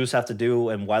hell does Zeus have to do?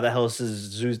 And why the hell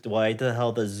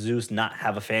does Zeus not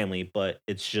have a family, but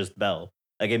it's just Bell?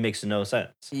 Like it makes no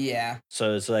sense. Yeah.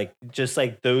 So it's like just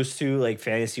like those two like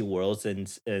fantasy worlds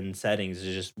and settings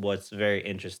is just what's very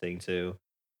interesting to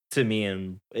me,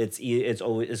 and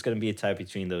it's gonna be a tie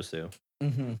between those two.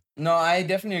 No, I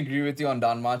definitely agree with you on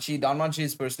Danmachi. Danmachi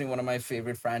is personally one of my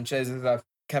favorite franchises. I've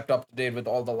kept up to date with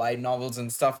all the light novels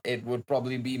and stuff. It would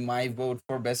probably be my vote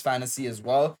for best fantasy as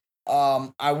well.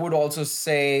 I would also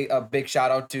say a big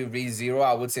shout out to ReZero.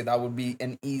 I would say that would be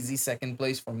an easy second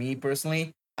place for me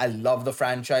personally. I love the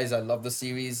franchise. I love the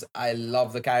series. I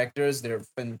love the characters. They're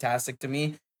fantastic to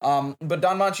me. But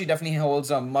Danmachi definitely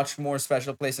holds a much more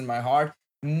special place in my heart,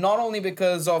 not only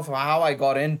because of how I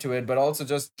got into it, but also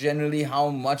just generally how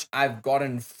much I've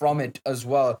gotten from it as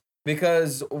well.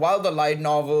 Because while the light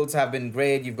novels have been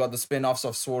great, you've got the spin offs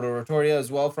of Sword of Rotoria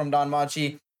as well from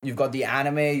Danmachi, you've got the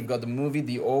anime, you've got the movie,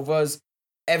 the OVAs,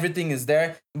 everything is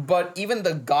there. But even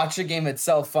the gotcha game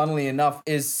itself, funnily enough,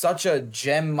 is such a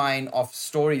gem mine of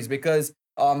stories because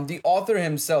the author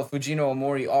himself, Fujino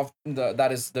Omori,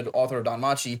 that is the author of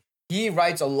Danmachi, he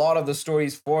writes a lot of the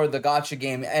stories for the gotcha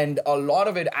game, and a lot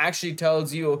of it actually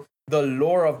tells you the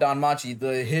lore of Danmachi,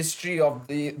 the history of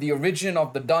the origin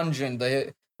of the dungeon,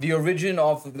 the origin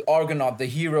of Argonaut, the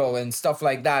hero, and stuff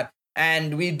like that.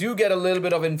 And we do get a little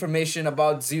bit of information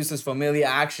about Zeus's familia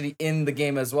actually in the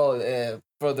game as well,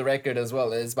 for the record as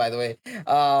well, is by the way.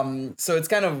 So it's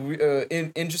kind of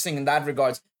interesting in that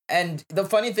regards. And the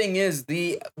funny thing is,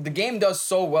 the game does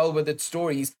so well with its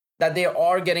stories that they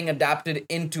are getting adapted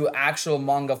into actual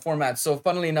manga formats. So,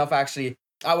 funnily enough, actually,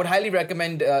 I would highly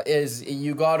recommend is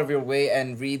you go out of your way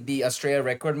and read the Astrea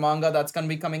Record manga that's going to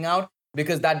be coming out,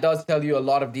 because that does tell you a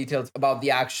lot of details about the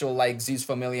actual like Zeus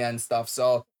Familia and stuff.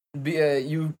 So,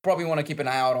 you probably want to keep an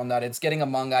eye out on that. It's getting a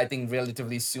manga, I think,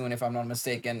 relatively soon, if I'm not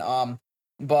mistaken.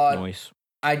 But Noise.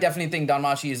 I definitely think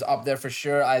Danmachi is up there for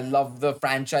sure. I love the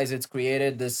franchise it's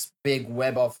created, this big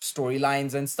web of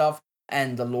storylines and stuff,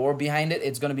 and the lore behind it.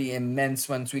 It's going to be immense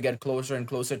once we get closer and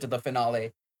closer to the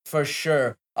finale, for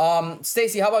sure.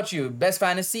 Stacy, how about you? Best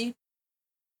fantasy?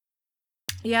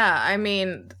 Yeah, I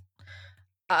mean,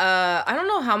 I don't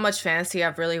know how much fantasy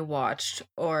I've really watched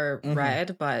or Mm-hmm.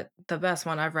 read, but the best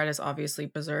one I've read is obviously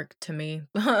Berserk to me.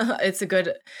 It's a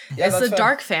good, Yeah, it's a that's fair.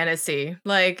 dark fantasy.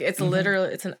 Like it's Mm-hmm.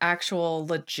 literally, it's an actual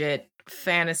legit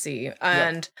fantasy. Yep.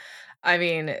 And I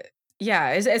mean,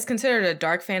 yeah, it's considered a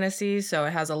dark fantasy, so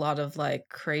it has a lot of like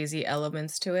crazy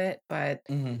elements to it. But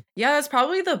Mm-hmm. yeah, that's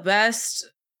probably the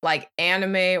best like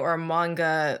anime or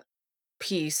manga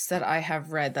piece that I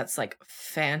have read that's like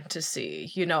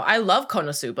fantasy. You know, I love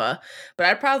Konosuba, but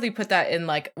I'd probably put that in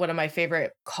like one of my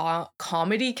favorite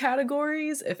comedy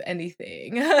categories, if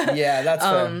anything. Yeah, that's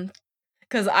fair. um,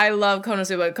 because I love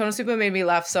Konosuba. Konosuba made me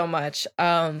laugh so much.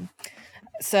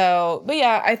 So, but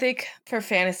yeah, I think for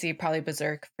fantasy, probably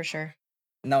Berserk for sure.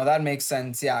 No, that makes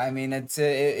sense. Yeah, I mean, it's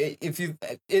if you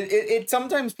it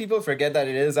sometimes people forget that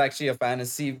it is actually a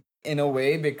fantasy in a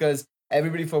way, because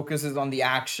everybody focuses on the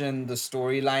action, the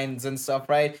storylines and stuff,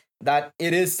 right? That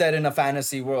it is set in a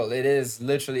fantasy world. It is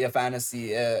literally a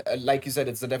fantasy. Like you said,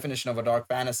 it's the definition of a dark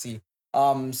fantasy.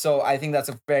 So I think that's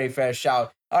a very fair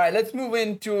shout. All right, let's move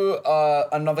into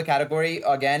another category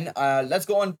again. Let's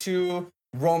go on to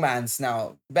romance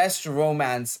now. Best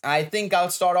romance. I think I'll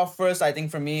start off first. I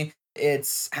think for me,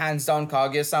 it's hands down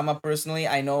Kaguya-sama personally.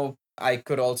 I know I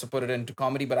could also put it into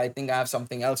comedy, but I think I have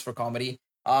something else for comedy.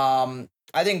 I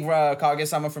think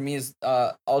Kaguya-sama for me is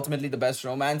ultimately the best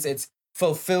romance. It's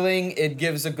fulfilling. It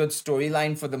gives a good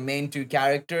storyline for the main two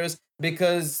characters,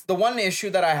 because the one issue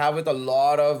that I have with a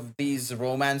lot of these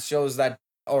romance shows that,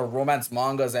 or romance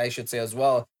mangas, I should say as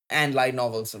well, and light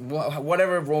novels,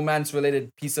 whatever romance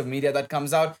related piece of media that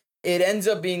comes out, it ends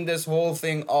up being this whole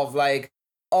thing of like,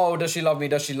 oh, does she love me?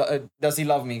 Does he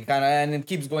love me? Kind of, and it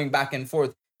keeps going back and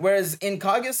forth. Whereas in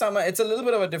Kaguya-sama, it's a little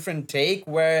bit of a different take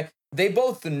where they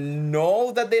both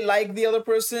know that they like the other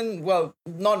person. Well,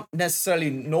 not necessarily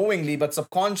knowingly, but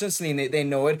subconsciously they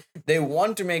know it. They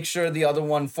want to make sure the other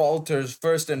one falters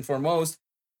first and foremost.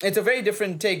 It's a very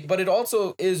different take, but it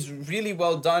also is really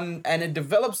well done, and it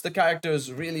develops the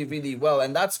characters really, really well.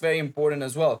 And that's very important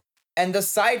as well. And the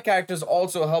side characters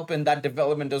also help in that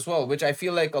development as well, which I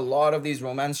feel like a lot of these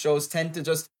romance shows tend to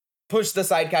just push the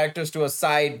side characters to a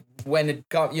side when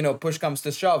push comes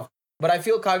to shove. But I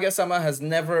feel Kaguya-sama has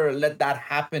never let that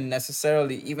happen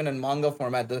necessarily, even in manga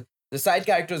format. The side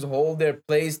characters hold their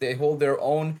place, they hold their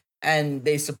own, and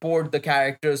they support the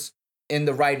characters in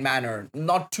the right manner.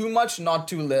 Not too much, not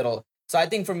too little. So I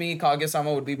think for me,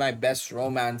 Kaguya-sama would be my best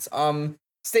romance.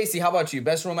 Stacy, how about you?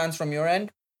 Best romance from your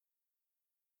end?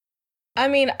 I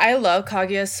mean, I love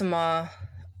Kaguya-sama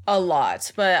a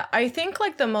lot, but I think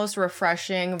like the most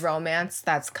refreshing romance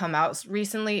that's come out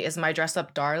recently is My Dress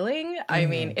Up Darling. I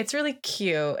mean, it's really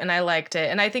cute and I liked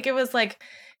it. And I think it was like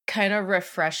kind of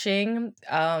refreshing.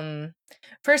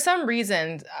 For some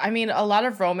reason, I mean, a lot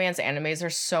of romance animes are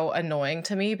so annoying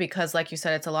to me because like you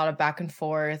said, it's a lot of back and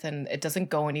forth and it doesn't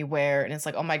go anywhere. And it's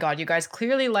like, oh my God, you guys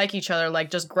clearly like each other,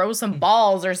 like just grow some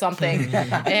balls or something.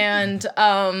 And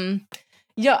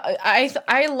yeah, I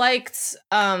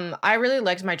really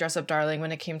liked My Dress Up Darling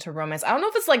when it came to romance. I don't know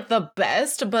if it's like the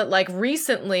best, but like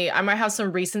recently I might have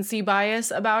some recency bias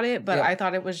about it, but Yeah. I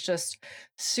thought it was just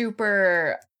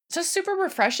super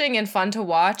refreshing and fun to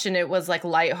watch, and it was like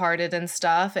lighthearted and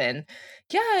stuff. And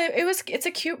yeah, it's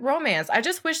a cute romance. I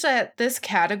just wish that this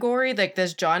category, like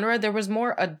this genre, there was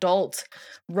more adult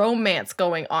romance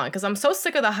going on because I'm so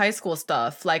sick of the high school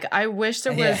stuff. Like I wish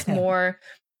there was more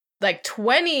like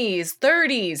 20s,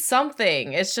 30s,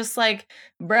 something. It's just like,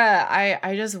 bruh,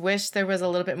 I just wish there was a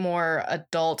little bit more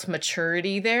adult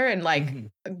maturity there and like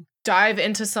dive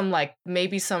into some like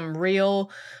maybe some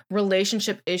real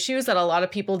relationship issues that a lot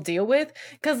of people deal with.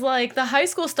 Cause like the high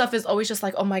school stuff is always just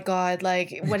like, oh my God,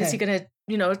 like when is he gonna,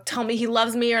 tell me he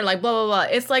loves me or like blah blah blah.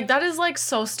 It's like that is like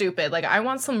so stupid. Like I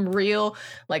want some real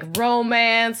like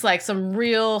romance, like some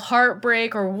real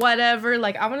heartbreak or whatever.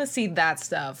 Like I want to see that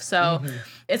stuff. So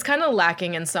it's kind of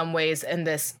lacking in some ways in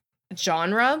this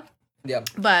genre. Yeah.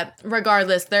 But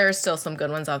regardless, there are still some good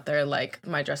ones out there like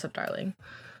My Dress Up Darling.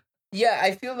 Yeah,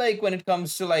 I feel like when it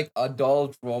comes to like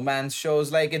adult romance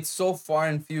shows, like it's so far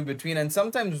and few between, and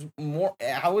sometimes more,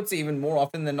 I would say even more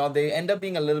often than not, they end up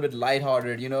being a little bit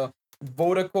lighthearted.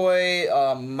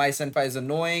 Vodakoi, My Senpai is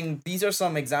Annoying. These are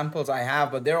some examples I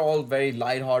have, but they're all very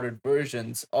lighthearted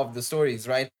versions of the stories,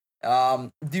 right?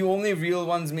 The only real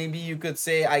ones, maybe you could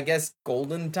say, I guess,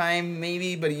 Golden Time,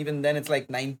 maybe, but even then it's like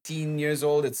 19 years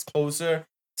old. It's closer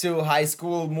to high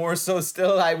school, more so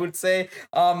still, I would say.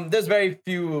 There's very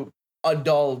few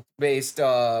adult based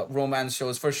romance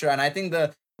shows for sure, and I think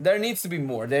there needs to be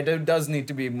more. There does need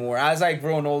to be more. As I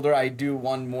grown older, I do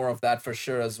want more of that for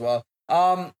sure as well.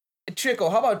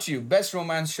 Trico, how about you? Best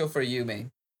romance show for you,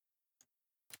 man?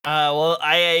 Well,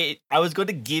 I was going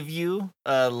to give you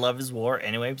Love Is War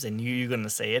anyway because I knew you were going to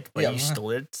say it, but you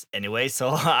stole it anyway. So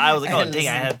I was like, oh dang,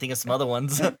 I had to think of some other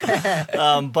ones.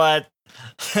 But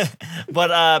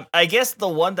I guess the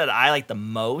one that I like the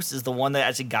most is the one that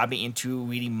actually got me into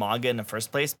reading manga in the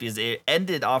first place because it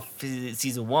ended off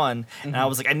season 1 and I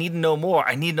was like, I need to know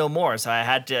more. So I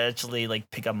had to actually like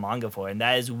pick up manga for it, and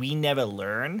that is We Never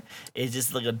Learn. It's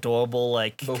just like adorable,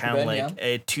 like kind of like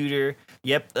a tutor.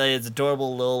 Yep, it's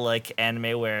adorable little like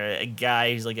anime where a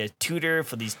guy who's like a tutor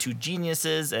for these two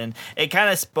geniuses, and it kind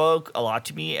of spoke a lot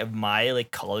to me of my like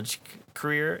college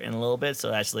career in a little bit, so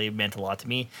it actually meant a lot to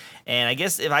me. And I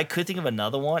guess if I could think of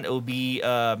another one, it would be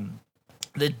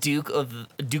the Duke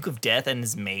of Death and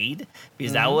His Maid,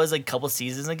 because that was like a couple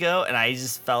seasons ago, and I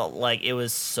just felt like it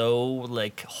was so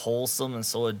like wholesome and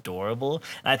so adorable.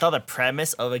 And I thought the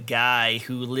premise of a guy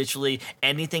who literally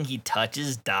anything he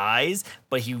touches dies,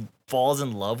 but he falls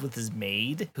in love with his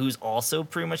maid, who's also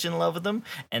pretty much in love with him,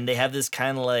 and they have this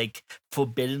kind of like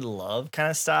forbidden love kind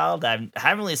of style that I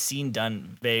haven't really seen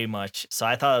done very much. So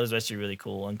I thought it was actually really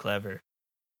cool and clever.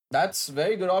 That's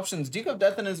very good options. Duke of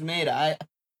Death and his maid. I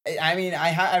mean,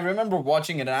 I remember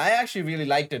watching it and I actually really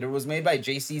liked it. It was made by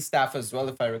JC Staff as well,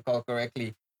 if I recall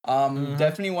correctly.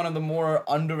 Definitely one of the more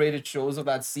underrated shows of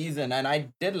that season, and I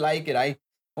did like it. I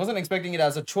wasn't expecting it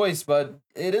as a choice, but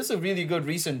it is a really good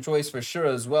recent choice for sure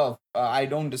as well. I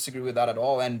don't disagree with that at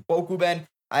all. And Bokuben,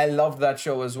 I loved that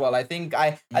show as well. I think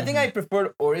I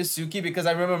preferred Orisuki because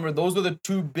I remember those were the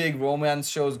two big romance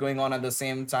shows going on at the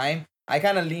same time. I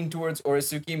kind of leaned towards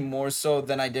Orisuki more so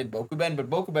than I did Bokuben, but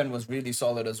Bokuben was really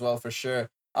solid as well for sure.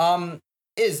 How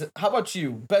about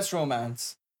you? Best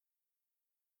romance?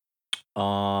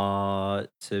 To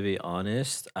be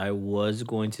honest, I was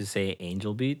going to say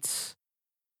Angel Beats,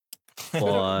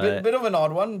 but Bit of an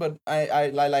odd one, but I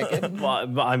like it.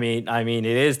 but I mean, it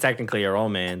is technically a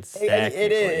romance.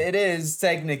 It is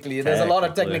technically. There's a lot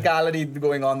of Technically. technicality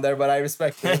going on there, but I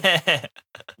respect it.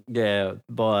 Yeah,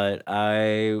 but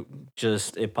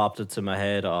it popped into my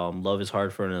head. Love is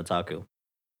hard for an otaku.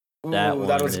 That Ooh, one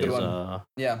that was a good is one.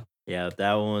 Yeah.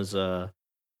 that one was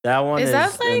that one Is is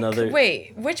that like another.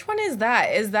 wait, which one is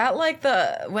that? Is that like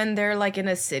the when they're like in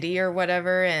a city or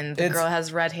whatever and the It's- girl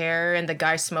has red hair and the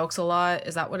guy smokes a lot?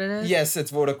 Is that what it is? Yes,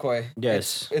 it's Vodakoi.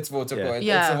 Yes. It's Vodakoi.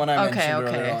 Yeah. It's the one I okay, mentioned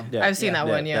okay. earlier on. Yeah, I've seen yeah, that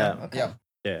yeah, one, yeah. yeah. Okay.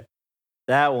 Yeah.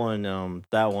 That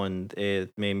one,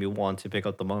 it made me want to pick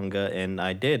up the manga, and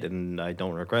I did, and I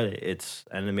don't regret it. It's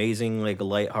an amazing, like,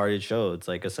 lighthearted show.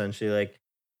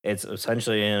 It's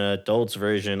essentially an adult's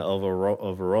version of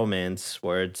of a romance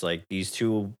where it's like these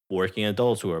two working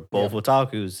adults who are both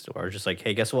otakus are just like,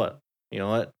 hey, guess what? You know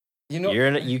what? You know,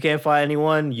 You can't find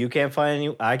anyone. You can't find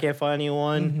any. I can't find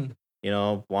anyone. mhm. You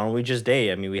know, why don't we just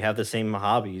date? I mean, we have the same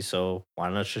hobbies, so why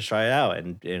not just try it out?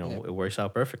 And Yeah. it works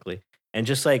out perfectly. And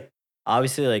just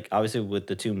obviously with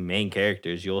the two main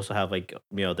characters, you also have like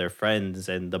their friends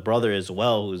and the brother as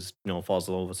well, who's falls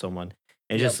in love with someone,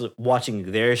 and Yep. just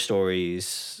watching their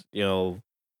stories,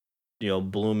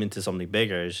 bloom into something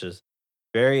bigger. It's just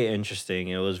very interesting.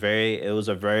 It was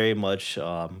a very much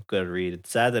good read. It's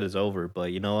sad that it's over,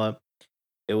 but you know what?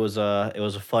 It was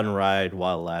a fun ride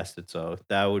while it lasted. So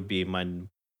that would be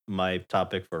my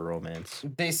topic for romance.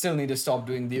 They still need to stop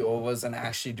doing the overs and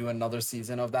actually do another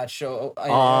season of that show.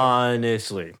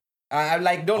 Honestly. I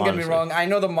like. Don't get me Honestly. wrong. I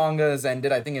know the manga has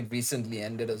ended. I think it recently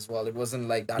ended as well. It wasn't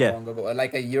like that Yeah. long ago,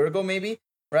 like a year ago maybe,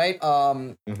 right?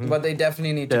 Mhm. But they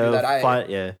definitely need to do The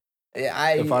that.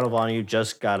 the final volume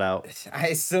just got out.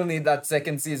 I still need that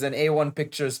second season. A1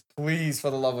 Pictures, please, for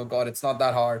the love of God. It's not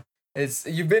that hard. I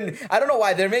don't know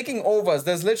why they're making overs.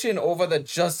 There's literally an over that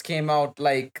just came out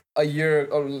like a year,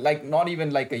 or like not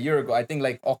even like a year ago. I think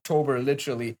like October,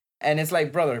 literally. And it's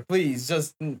like, brother, please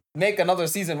just make another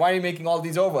season. Why are you making all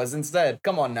these overs instead?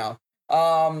 Come on now.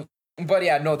 But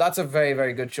yeah, no, that's a very,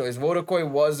 very good choice. Vodakoi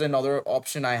was another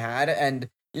option I had, and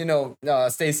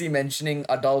Stacy mentioning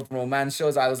adult romance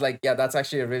shows, I was like, yeah, that's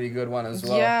actually a really good one as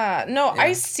well. Yeah, no, Yeah.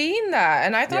 I seen that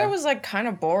and I thought Yeah. it was like kind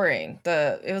of boring.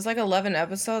 It was like 11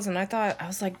 episodes and I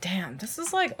was like, damn, this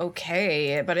is like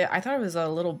okay, but I thought it was a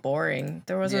little boring.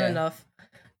 There wasn't Yeah. enough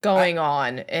going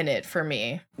on in it for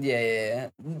me. Yeah.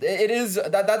 It is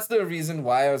that's the reason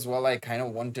why as well. I kind of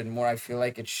wanted more. I feel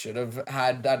like it should have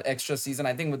had that extra season.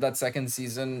 I think with that second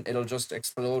season, it'll just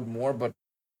explode more. But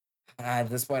at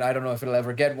this point, I don't know if it'll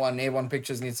ever get one. A1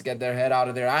 Pictures needs to get their head out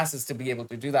of their asses to be able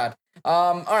to do that.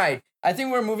 All right. I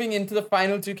think we're moving into the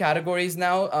final two categories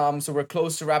now. So we're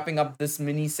close to wrapping up this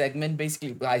mini segment.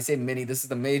 Basically, I say mini. This is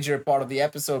the major part of the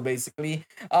episode. Basically,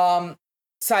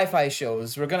 sci-fi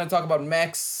shows. We're gonna talk about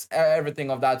mechs, everything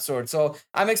of that sort. So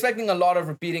I'm expecting a lot of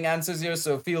repeating answers here.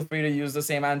 So feel free to use the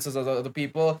same answers as other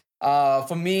people.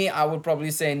 For me, I would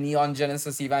probably say Neon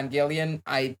Genesis Evangelion.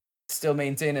 I still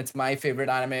maintain it's my favorite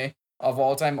anime of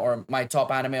all time, or my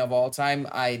top anime of all time.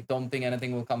 I don't think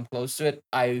anything will come close to it.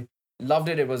 I loved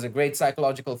it. It was a great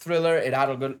psychological thriller. It had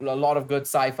a lot of good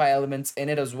sci-fi elements in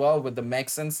it as well, with the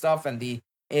mechs and stuff and the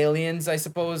aliens, I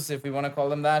suppose, if we want to call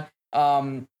them that.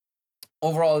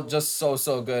 Overall, just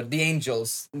so good. The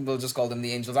Angels, we'll just call them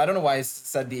the Angels. I don't know why I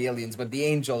said the aliens, but the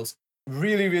Angels,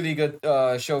 really good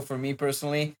show for me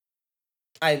personally.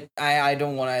 I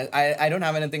don't want to. I don't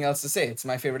have anything else to say. It's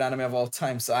my favorite anime of all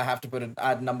time, so I have to put it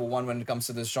at number one when it comes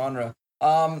to this genre.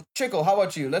 Chickle, how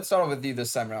about you? Let's start with you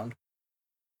this time around.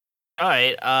 All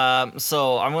right.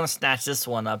 So I'm gonna snatch this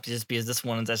one up just because this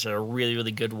one is actually a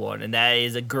really good one, and that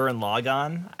is a Gurren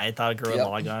Lagann. I thought Gurren Yep.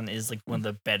 Lagann is like one of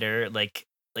the better like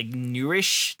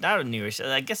newish, not newish.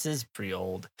 I guess it is pretty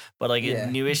old, but like Yeah.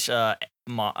 newish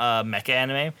mecha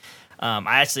anime.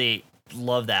 I actually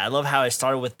love that. I love how it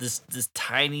started with this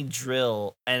tiny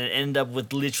drill and it ended up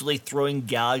with literally throwing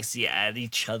galaxy at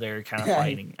each other, kind of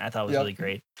fighting. I thought it was really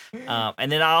great.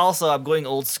 And then I'm going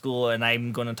old school, and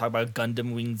I'm going to talk about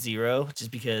Gundam Wing Zero,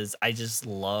 just because I just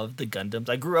love the Gundams.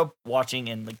 I grew up watching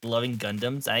and like loving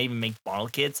Gundams. I even make model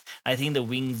kits. I think the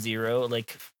Wing Zero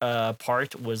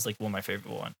part was like one of my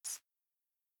favorite ones.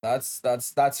 That's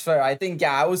fair. I think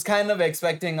I was kind of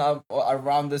expecting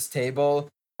around this table.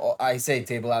 I say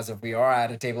table as if we are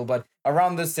at a table, but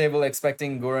around this table,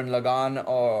 expecting Gurren Lagann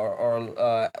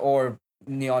or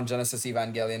Neon Genesis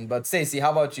Evangelion. But Stacey,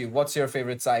 how about you? What's your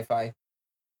favorite sci-fi?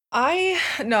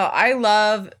 I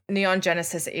love Neon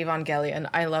Genesis Evangelion.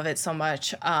 I love it so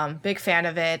much. Big fan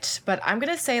of it. But I'm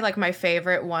gonna say like my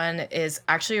favorite one is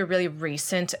actually a really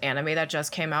recent anime that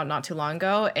just came out not too long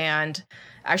ago, and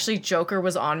actually Joker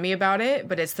was on me about it,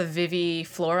 but it's the Vivi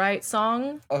Fluorite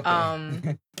song.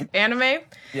 Okay. Anime.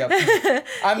 Yep.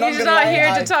 He's not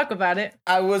here to talk about it.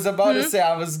 I was about to say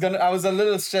I was a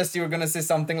little stressed you were gonna say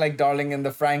something like Darling in the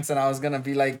Franxx, and I was gonna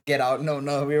be like, get out. No,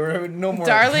 we were no more.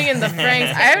 Darling in the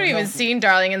Franxx. I haven't even seen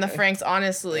Darling in the Franxx,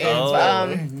 honestly.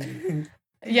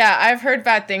 Yeah, I've heard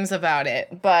bad things about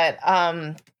it, but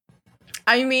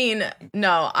I mean,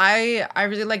 no, I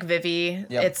really like Vivi.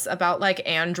 Yep. It's about like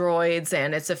androids,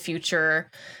 and it's a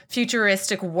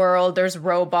futuristic world. There's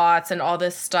robots and all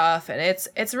this stuff, and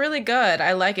it's really good.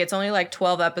 I like it. It's only like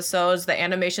 12 episodes. The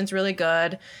animation's really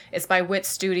good. It's by Wit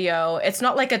Studio. It's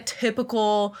not like a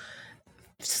typical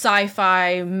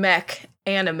sci-fi mech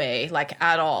anime like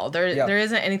at all. There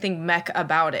isn't anything mech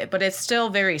about it, but it's still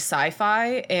very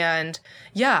sci-fi, and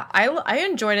yeah, I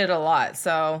enjoyed it a lot.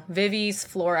 So Vivi's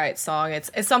Fluorite song, it's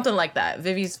something like that.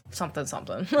 Vivi's something.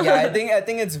 Yeah, I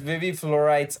think it's Vivi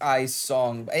Fluorite's Ice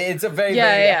Song. It's a very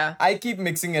I keep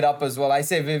mixing it up as well. I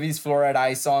say Vivi's Fluorite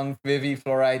Ice Song, Vivi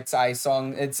Fluorite's Ice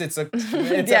Song. It's a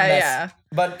mess. Yeah.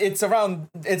 But it's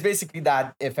basically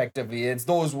that effectively. It's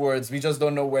those words. We just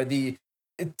don't know where the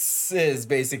it is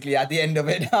basically at the end of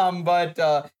it.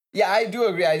 Yeah, I do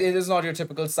agree. It is not your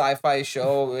typical sci-fi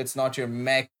show. It's not your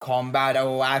mech combat,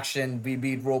 action, we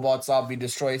beat robots up, we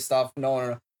destroy stuff.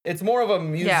 No. It's more of a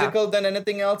musical than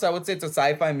anything else. I would say it's a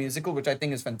sci-fi musical, which I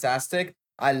think is fantastic.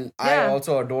 I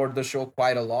also adored the show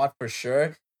quite a lot, for sure.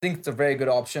 I think it's a very good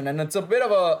option, and it's a bit of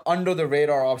a under the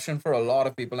radar option for a lot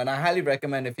of people, and I highly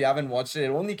recommend if you haven't watched it. It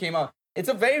only came out. It's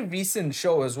a very recent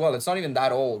show as well. It's not even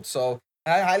that old, so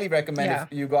I highly recommend if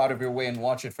you go out of your way and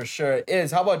watch it, for sure.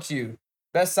 How about you?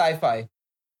 Best sci-fi?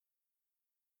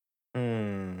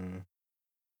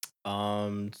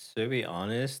 To be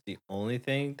honest, the only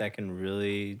thing that can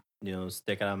really,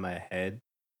 stick out of my head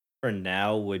for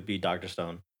now would be Dr.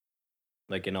 Stone.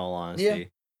 Like, in all honesty.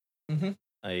 Yeah. Mm-hmm.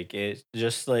 Like, it's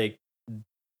just like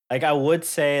I would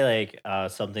say like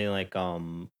something like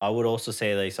I would also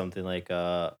say like something like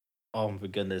oh my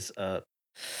goodness,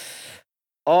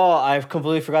 oh, I've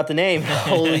completely forgot the name.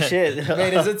 Holy shit.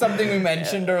 Wait, is it something we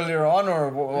mentioned earlier on, or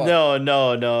what? No.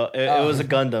 It was a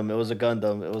Gundam. It was a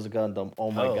Gundam. Oh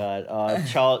my god.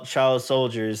 Child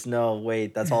soldiers. No,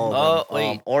 wait, that's all of them.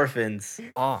 Wait. Orphans.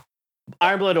 Oh.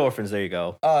 Iron Blood Orphans. There you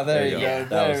go. Oh, there you go.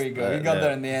 There we go. You got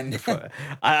there in the end.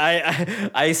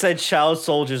 I said child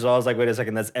soldiers. I was like, wait a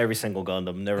second. That's every single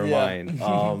Gundam. Never mind.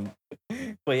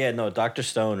 But yeah, no. Dr.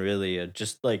 Stone really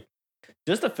just the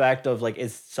fact of like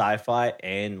it's sci-fi,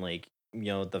 and like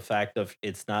the fact of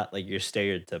it's not like your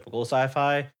stereotypical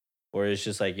sci-fi, or it's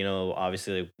just like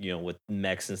obviously like, with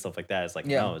mechs and stuff like that. It's like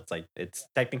no, it's like it's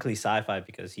technically sci-fi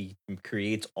because he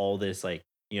creates all this like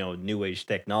new age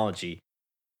technology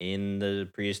in the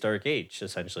prehistoric age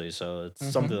essentially. So it's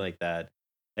something like that.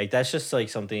 Like that's just like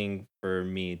something for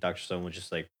me. Dr. Stone would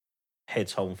just like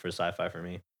hits home for sci-fi for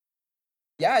me.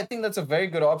 Yeah, I think that's a very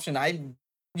good option.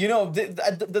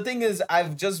 The thing is,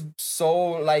 I've just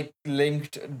so like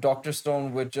linked Dr.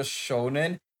 Stone with just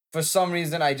shonen. For some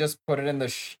reason, I just put it in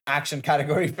the action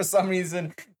category for some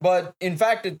reason. But in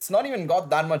fact, it's not even got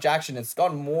that much action. It's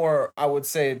got more, I would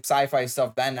say, sci-fi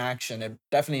stuff than action. It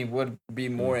definitely would be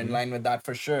more in line with that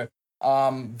for sure.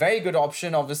 Very good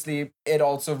option. Obviously, it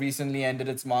also recently ended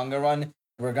its manga run.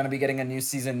 We're going to be getting a new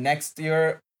season next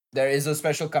year. There is a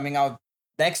special coming out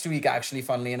next week, actually,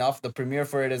 funnily enough. The premiere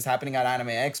for it is happening at Anime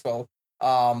Expo.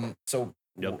 So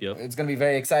Yep. It's going to be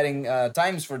very exciting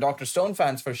times for Dr. Stone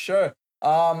fans for sure.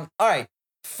 All right.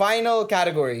 Final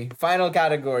category.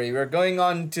 We're going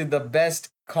on to the best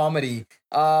comedy.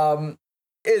 We'll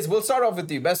start off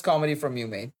with you. Best comedy from you,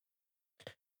 mate.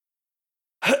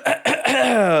 You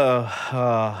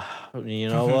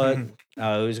know what?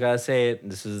 I always gotta say it.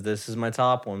 This is my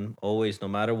top one. Always, no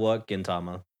matter what.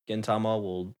 Gintama. Gintama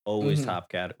will always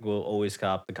Mm-hmm. will always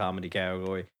top the comedy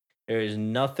category. There is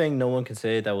nothing no one can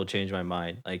say that will change my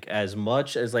mind. Like as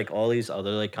much as like all these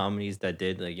other like comedies that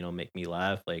did like make me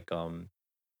laugh, like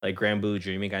Grand Blue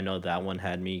Dreaming. I know that one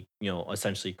had me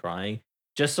essentially crying.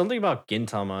 Just something about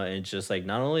Gintama and just like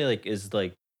not only like is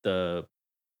like the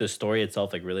the story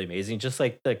itself like really amazing, just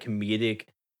like the comedic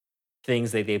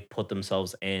things that they put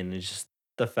themselves in. It's just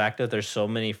the fact that there's so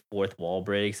many fourth wall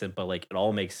breaks and but like it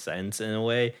all makes sense in a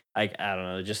way. Like I don't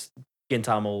know, just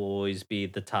Gintama will always be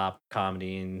the top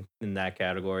comedy in that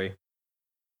category.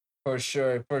 For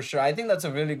sure, for sure. I think that's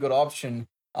a really good option.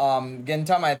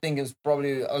 Gintama, I think, is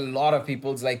probably a lot of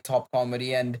people's like top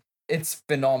comedy, and it's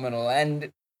phenomenal.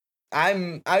 And I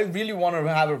really want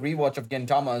to have a rewatch of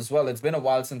Gintama as well. It's been a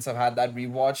while since I've had that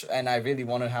rewatch, and I really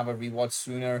want to have a rewatch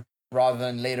sooner rather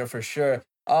than later for sure.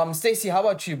 Stacy, how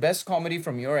about you? Best comedy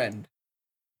from your end?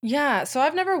 Yeah, so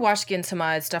I've never watched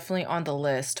Gintama. It's definitely on the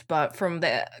list, but from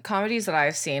the comedies that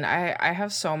I've seen, I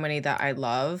have so many that I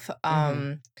love.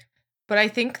 Mm-hmm. But I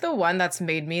think the one that's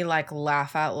made me like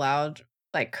laugh out loud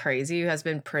like crazy has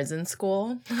been Prison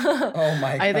School. Oh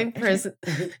my I god. think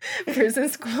Prison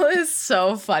School is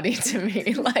so funny to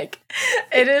me. Like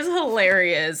it is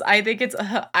hilarious. I think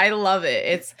I love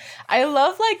it. I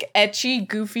love like ecchi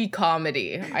goofy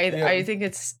comedy. Yeah. I think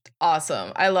it's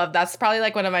awesome. I love that's probably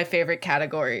like one of my favorite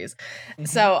categories. Mm-hmm.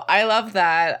 So I love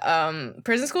that.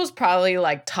 Prison School is probably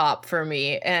like top for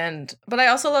me. But I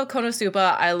also love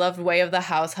Konosuba. I loved Way of the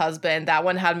House Husband. That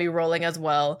one had me rolling as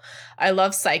well. I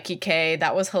love Psyche K.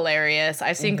 That was hilarious.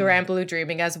 I've seen Mm-hmm. Grand Blue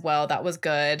Dreaming as well. That was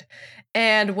good.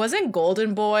 And wasn't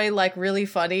Golden Boy like really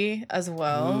funny as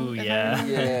well? Ooh, If I yeah.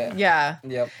 remember. Yeah. Yeah.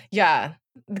 Yep. Yeah.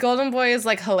 Golden Boy is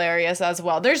like hilarious as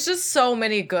well. There's just so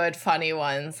many good funny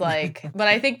ones. Like, but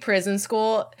I think Prison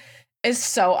School is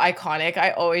so iconic.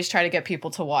 I always try to get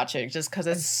people to watch it just because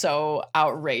it's so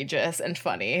outrageous and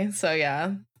funny. So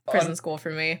yeah, Prison School for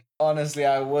me. Honestly,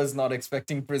 I was not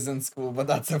expecting Prison School, but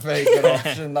that's a very good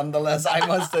option nonetheless. I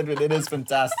must admit, it is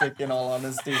fantastic in all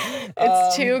honesty.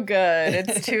 It's too good.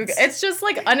 It's too good. It's just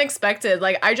like unexpected.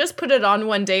 Like I just put it on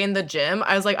one day in the gym.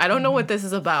 I was like, I don't know what this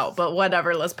is about, but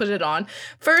whatever, let's put it on.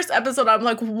 First episode, I'm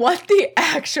like, what the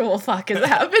actual fuck is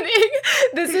happening?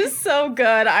 This is so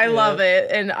good. I love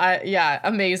it. And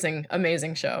amazing,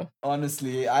 amazing show.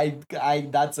 Honestly,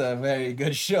 that's a very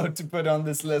good show to put on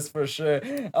this list for sure.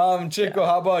 Chico, Yeah.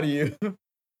 how about you?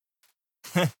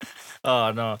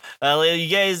 Oh no, you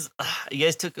guys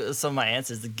took some of my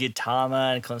answers. The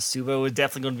Gintama and Konosuba was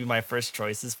definitely going to be my first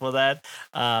choices for that.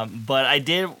 But I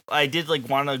did like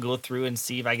want to go through and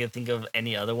see if I could think of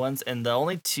any other ones. And the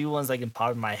only two ones that can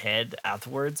pop in my head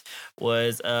afterwards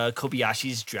was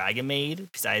Kobayashi's Dragon Maid,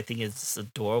 because I think it's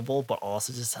adorable but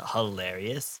also just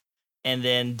hilarious. And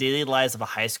then Daily Lives of a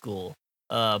High School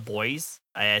boys.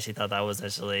 I actually thought that was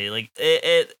actually like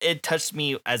it touched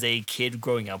me as a kid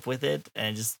growing up with it,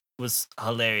 and just was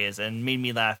hilarious and made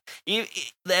me laugh. The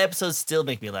episodes still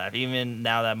make me laugh even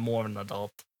now that I'm more of an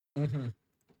adult. Hmm.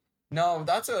 No,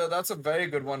 that's a very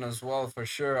good one as well for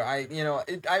sure. I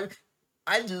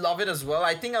love it as well.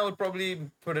 I think I would probably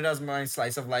put it as my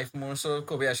slice of life more so.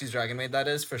 Kobayashi's Dragon Maid, that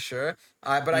is for sure.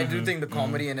 But I do Mm-hmm. think the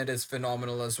comedy in it is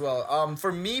phenomenal as well.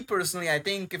 For me personally, I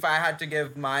think if I had to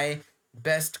give my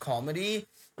best comedy,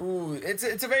 ooh, it's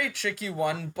a very tricky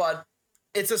one, but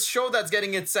it's a show that's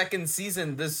getting its second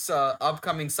season this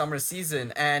upcoming summer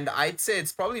season, and I'd say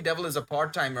it's probably Devil is a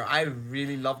Part Timer. I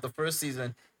really loved the first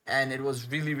season, and it was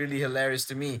really really hilarious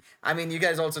to me. I mean, you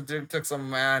guys also took some of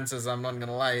my answers. I'm not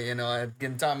gonna lie.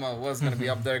 Gintama was gonna be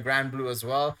up there, Grand Blue as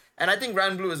well, and I think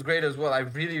Grand Blue is great as well. I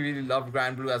really really love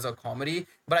Grand Blue as a comedy,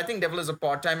 but I think Devil is a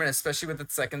Part Timer, especially with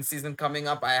its second season coming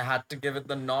up, I had to give it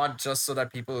the nod just so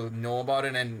that people know about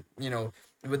it, and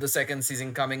with the second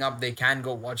season coming up, they can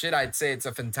go watch it. I'd say it's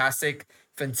a fantastic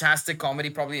comedy,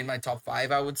 probably in my top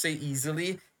five, I would say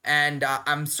easily. And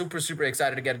I'm super, super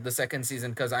excited to get the second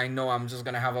season because I know I'm just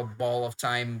going to have a ball of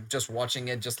time just watching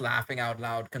it, just laughing out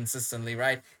loud consistently,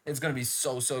 right? It's going to be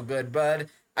so, so good. But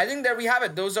I think there we have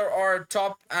it. Those are our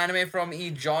top anime from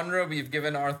each genre. We've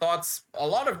given our thoughts, a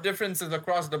lot of differences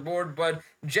across the board, but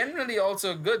generally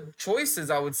also good choices,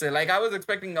 I would say. Like, I was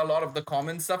expecting a lot of the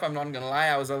common stuff. I'm not gonna lie,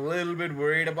 I was a little bit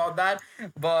worried about that,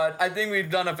 but I think we've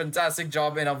done a fantastic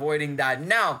job in avoiding that.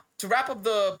 Now, to wrap up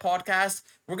the podcast,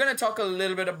 we're going to talk a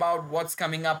little bit about what's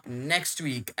coming up next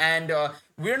week. And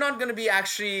we're not going to be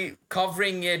actually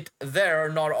covering it there,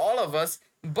 not all of us,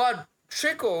 but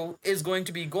Trico is going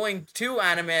to be going to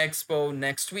Anime Expo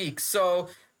next week. So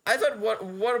I thought,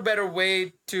 what a better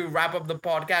way to wrap up the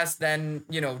podcast than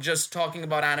just talking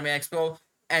about Anime Expo.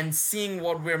 and seeing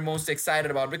what we're most excited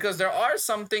about, because there are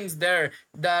some things there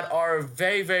that are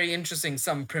very, very interesting.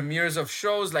 Some premieres of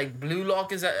shows like Blue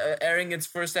Lock is airing its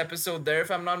first episode there, if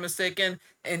I'm not mistaken.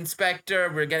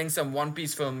 Inspector, we're getting some One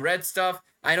Piece film Red stuff.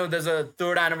 I know there's a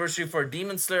 3rd anniversary for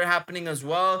Demon Slayer happening as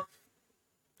well.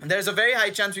 There's a very high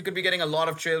chance we could be getting a lot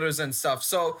of trailers and stuff.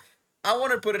 So I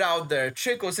want to put it out there.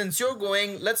 Chico, since you're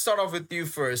going, let's start off with you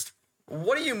first.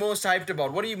 What are you most hyped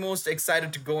about? What are you most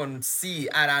excited to go and see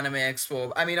at Anime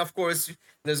Expo? I mean, of course,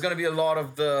 there's going to be a lot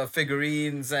of the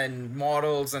figurines and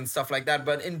models and stuff like that.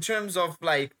 But in terms of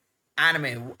like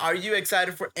anime, are you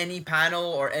excited for any panel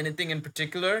or anything in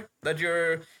particular that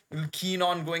you're keen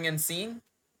on going and seeing?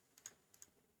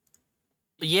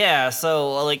 Yeah,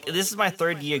 so like this is my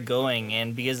 3rd year going,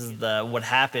 and because of the what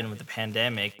happened with the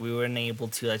pandemic, we weren't able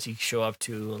to actually show up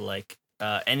to like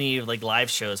any like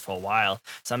live shows for a while.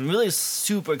 So I'm really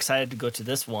super excited to go to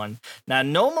this one. Now,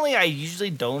 normally I usually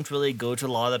don't really go to a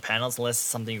lot of the panels unless it's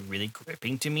something really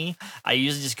gripping to me. I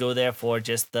usually just go there for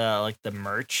just the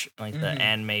merch, like the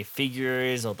anime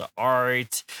figures or the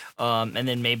art, and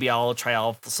then maybe I'll try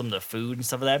out some of the food and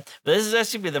stuff like that. But this is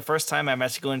actually the first time I'm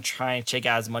actually going to try and check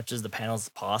out as much as the panels as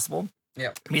possible.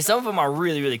 Yeah. I mean, some of them are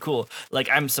really, really cool. Like,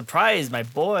 I'm surprised, my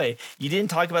boy, you didn't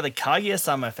talk about the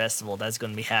Kaguya-sama festival that's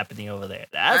going to be happening over there.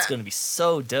 That's going to be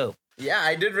so dope. Yeah,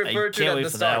 I did refer to it at the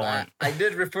start. I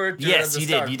did refer to it at the start.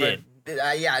 Yes, you did.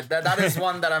 Yeah, that is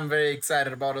one that I'm very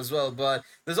excited about as well. But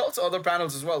there's also other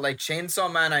panels as well. Like Chainsaw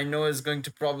Man, I know is going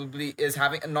to it is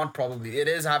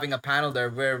having a panel there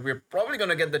where we're probably going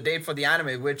to get the date for the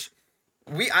anime, which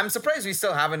I'm surprised we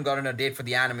still haven't gotten a date for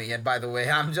the anime yet, by the way.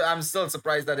 I'm still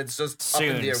surprised that it's just up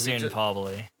in the air. Soon,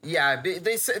 probably. Yeah,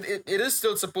 they said it is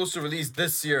still supposed to release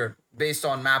this year based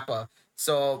on MAPPA.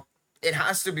 So it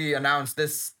has to be announced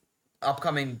this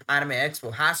upcoming Anime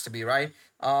Expo. Has to be, right?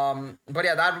 But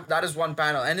yeah, that is one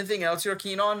panel. Anything else you're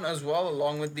keen on as well,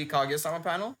 along with the Kaguya-sama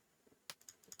panel?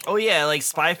 Oh yeah, like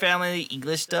Spy Family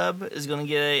English dub is gonna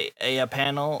get a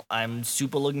panel. I'm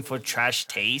super looking for Trash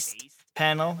Taste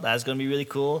panel. That's gonna be really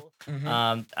cool.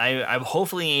 I'm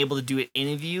hopefully able to do an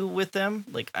interview with them.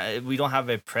 Like we don't have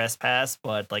a press pass,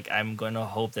 but like I'm gonna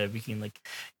hope that we can like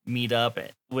meet up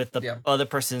with the other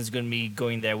person who's gonna be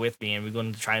going there with me, and we're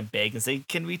gonna try and beg and say,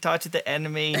 can we talk to the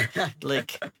anime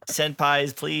like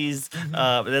senpais, please?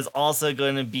 There's also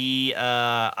gonna be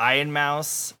Iron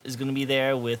Mouse is gonna be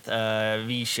there with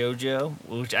V Shoujo,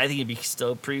 which I think it'd be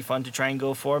still pretty fun to try and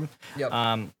go for.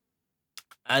 And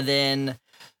then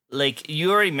like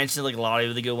you already mentioned, like a lot of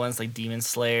really good ones, like Demon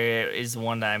Slayer is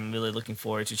one that I'm really looking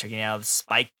forward to checking out.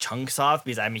 Spike Chunsoft,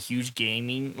 because I'm a huge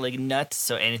gaming like nut,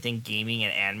 so anything gaming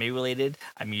and anime related,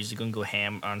 I'm usually gonna go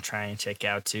ham on trying to check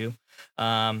out too.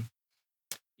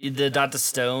 The Dr.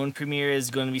 Stone premiere is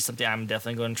going to be something I'm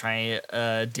definitely going to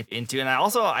try dip into, and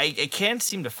I can't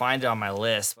seem to find it on my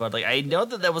list, but like I know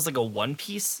that was like a One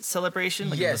Piece celebration,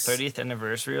 like the 30th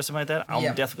anniversary or something like that. I'm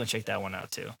definitely going to check that one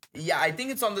out too. Yeah, I think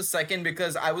it's on the 2nd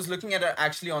because I was looking at it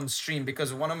actually on stream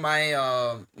because one of my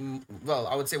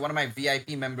I would say one of my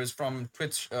VIP members from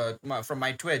Twitch from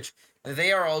my Twitch,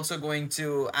 they are also going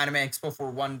to Anime Expo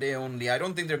for one day only. I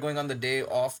don't think they're going on the day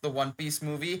of the One Piece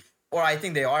movie. Or I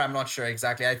think they are. I'm not sure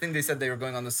exactly. I think they said they were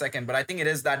going on the 2nd, but I think it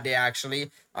is that day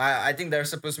actually. I think there's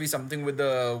supposed to be something with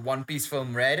the One Piece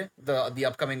film Red, the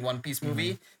upcoming One Piece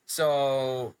movie.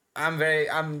 So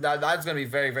that's gonna be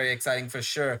very, very exciting for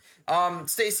sure.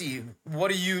 Stacy, what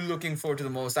are you looking forward to the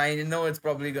most? I know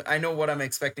I know what I'm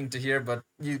expecting to hear, but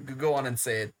you go on and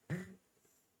say it.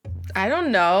 I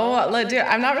don't know. Like, dude,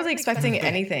 I'm not really expecting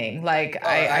anything. Like,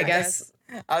 I guess.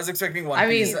 I was expecting One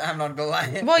Piece. I'm not gonna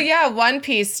lie. Well, yeah, One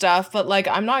Piece stuff, but like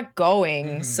I'm not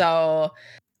going. So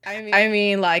I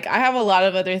mean, like I have a lot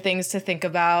of other things to think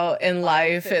about in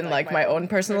life and like my own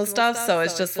personal stuff. So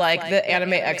it's just like the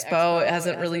Anime Expo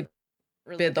hasn't really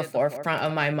been the forefront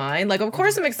of my mind. Like, of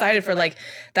course, I'm excited for like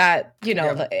that,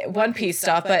 the One Piece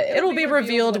stuff, but it'll be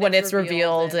revealed when it's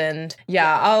revealed, and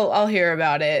I'll hear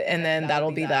about it, and then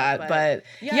that'll be that. But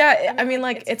yeah, I mean,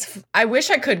 like I wish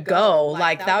I could go.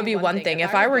 Like that would be one thing.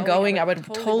 If I were going, I would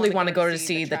totally want to go to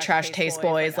see the Trash Taste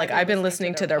Boys. Like I've been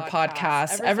listening to their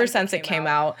podcast ever since it came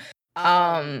out.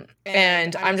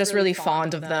 And I'm just really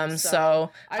fond of them, so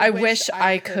I wish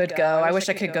I could go. I wish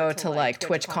I could go to like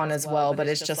TwitchCon as well, but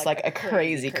it's just like a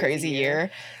crazy year.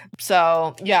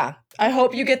 So yeah, I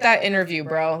hope you get that interview,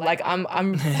 bro. Like I'm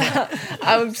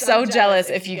I'm so jealous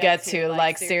if you get to.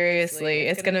 Like seriously,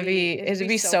 it'd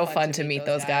be so fun to meet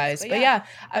those guys. But yeah,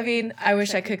 I mean, I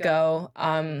wish I could go.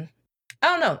 I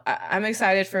don't know. I'm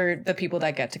excited for the people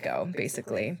that get to go,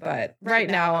 basically. But right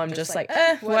now, I'm just like,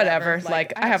 whatever.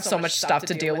 Like, I have so much stuff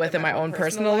to deal with in my own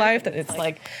personal life that it's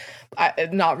like,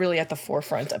 not really at the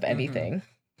forefront of anything.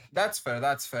 That's fair.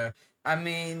 That's fair. I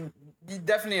mean,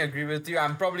 definitely agree with you.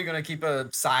 I'm probably gonna keep a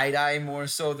side eye more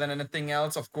so than anything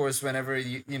else. Of course, whenever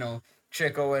you know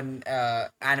Chico and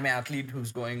Anime Athlete,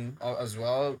 who's going as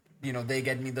well, they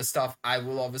get me the stuff. I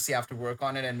will obviously have to work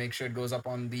on it and make sure it goes up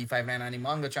on the 599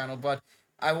 Manga channel. But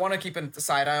I want to keep a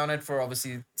side eye on it for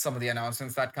obviously some of the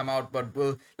announcements that come out. But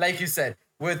we'll, like you said,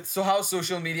 how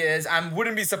social media is, I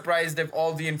wouldn't be surprised if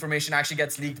all the information actually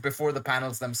gets leaked before the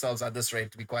panels themselves at this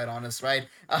rate, to be quite honest, right?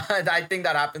 I think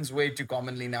that happens way too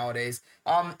commonly nowadays.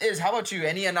 How about you?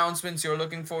 Any announcements you're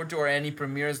looking forward to or any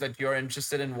premieres that you're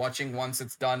interested in watching once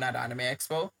it's done at Anime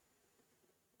Expo?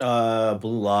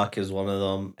 Blue Lock is one of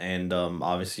them, and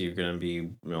obviously you're gonna be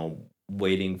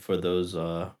waiting for those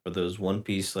One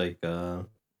Piece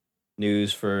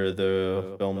news for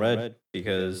the film Red,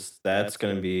 because that's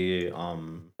gonna be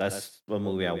that's a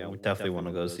movie I would definitely want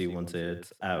to go see once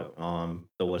it's out on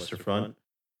the Western Front.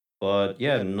 But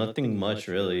yeah, nothing much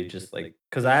really. Just like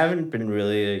because I haven't been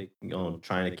really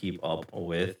trying to keep up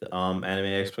with Anime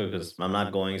Expo because I'm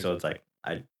not going, so it's like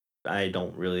I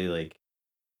don't really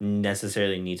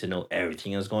necessarily need to know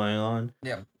everything that's going on.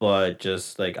 Yeah. But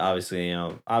just like obviously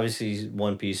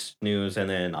One Piece news, and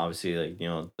then obviously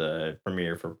the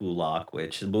premiere for Blue Lock,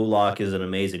 which Blue Lock is an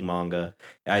amazing manga.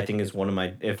 I think it's one of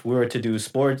my, if we were to do a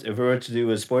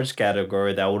sports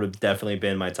category, that would have definitely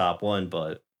been my top one.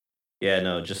 But yeah,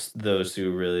 no, just those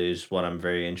two really is what I'm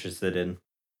very interested in.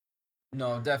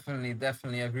 No,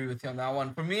 definitely agree with you on that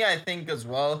one. For me, I think as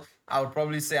well, I would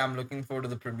probably say I'm looking forward to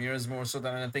the premieres more so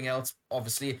than anything else.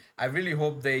 Obviously, I really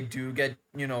hope they do get,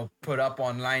 put up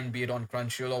online, be it on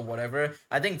Crunchyroll or whatever.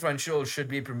 I think Crunchyroll should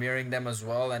be premiering them as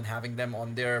well and having them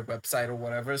on their website or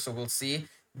whatever. So we'll see.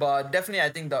 But definitely,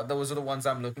 I think that those are the ones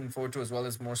I'm looking forward to as well,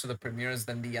 as more so the premieres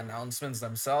than the announcements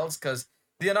themselves. Because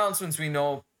the announcements, we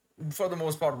know for the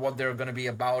most part what they're going to be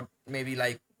about. Maybe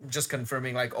just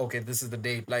confirming okay, this is the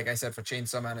date, like I said, for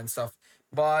Chainsaw Man and stuff.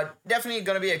 But definitely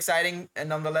going to be exciting. And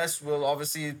nonetheless, we'll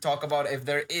obviously talk about if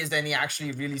there is any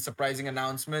actually really surprising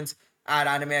announcements at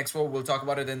Anime Expo. We'll talk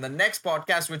about it in the next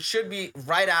podcast, which should be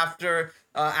right after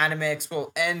Anime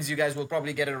Expo ends. You guys will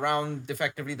probably get it around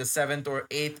effectively the 7th or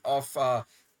 8th of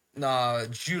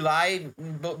July,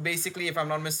 basically, if I'm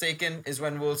not mistaken, is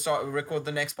when we'll record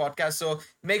the next podcast. So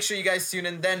make sure you guys tune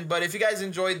in then. But if you guys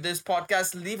enjoyed this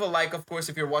podcast, leave a like, of course,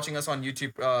 if you're watching us on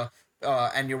YouTube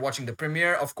and you're watching the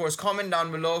premiere. Of course, comment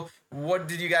down below, what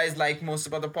did you guys like most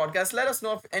about the podcast? Let us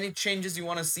know if any changes you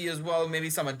want to see as well, maybe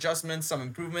some adjustments, some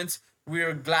improvements.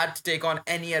 We're glad to take on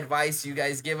any advice you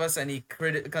guys give us, any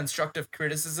constructive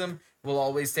criticism. We'll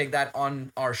always take that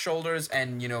on our shoulders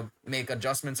and, make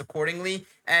adjustments accordingly.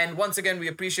 And once again, we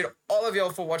appreciate all of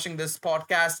y'all for watching this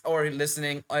podcast or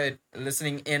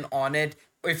listening in on it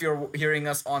if you're hearing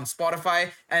us on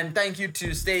Spotify. And thank you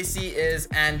to Stacy,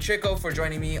 and Chico for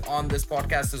joining me on this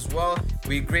podcast as well.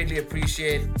 We greatly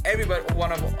appreciate every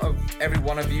one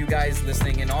of you guys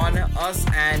listening in on us.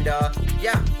 And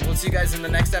we'll see you guys in the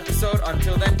next episode.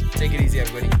 Until then, take it easy,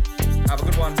 everybody. Have a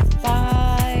good one.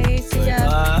 Bye. See ya.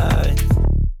 Bye.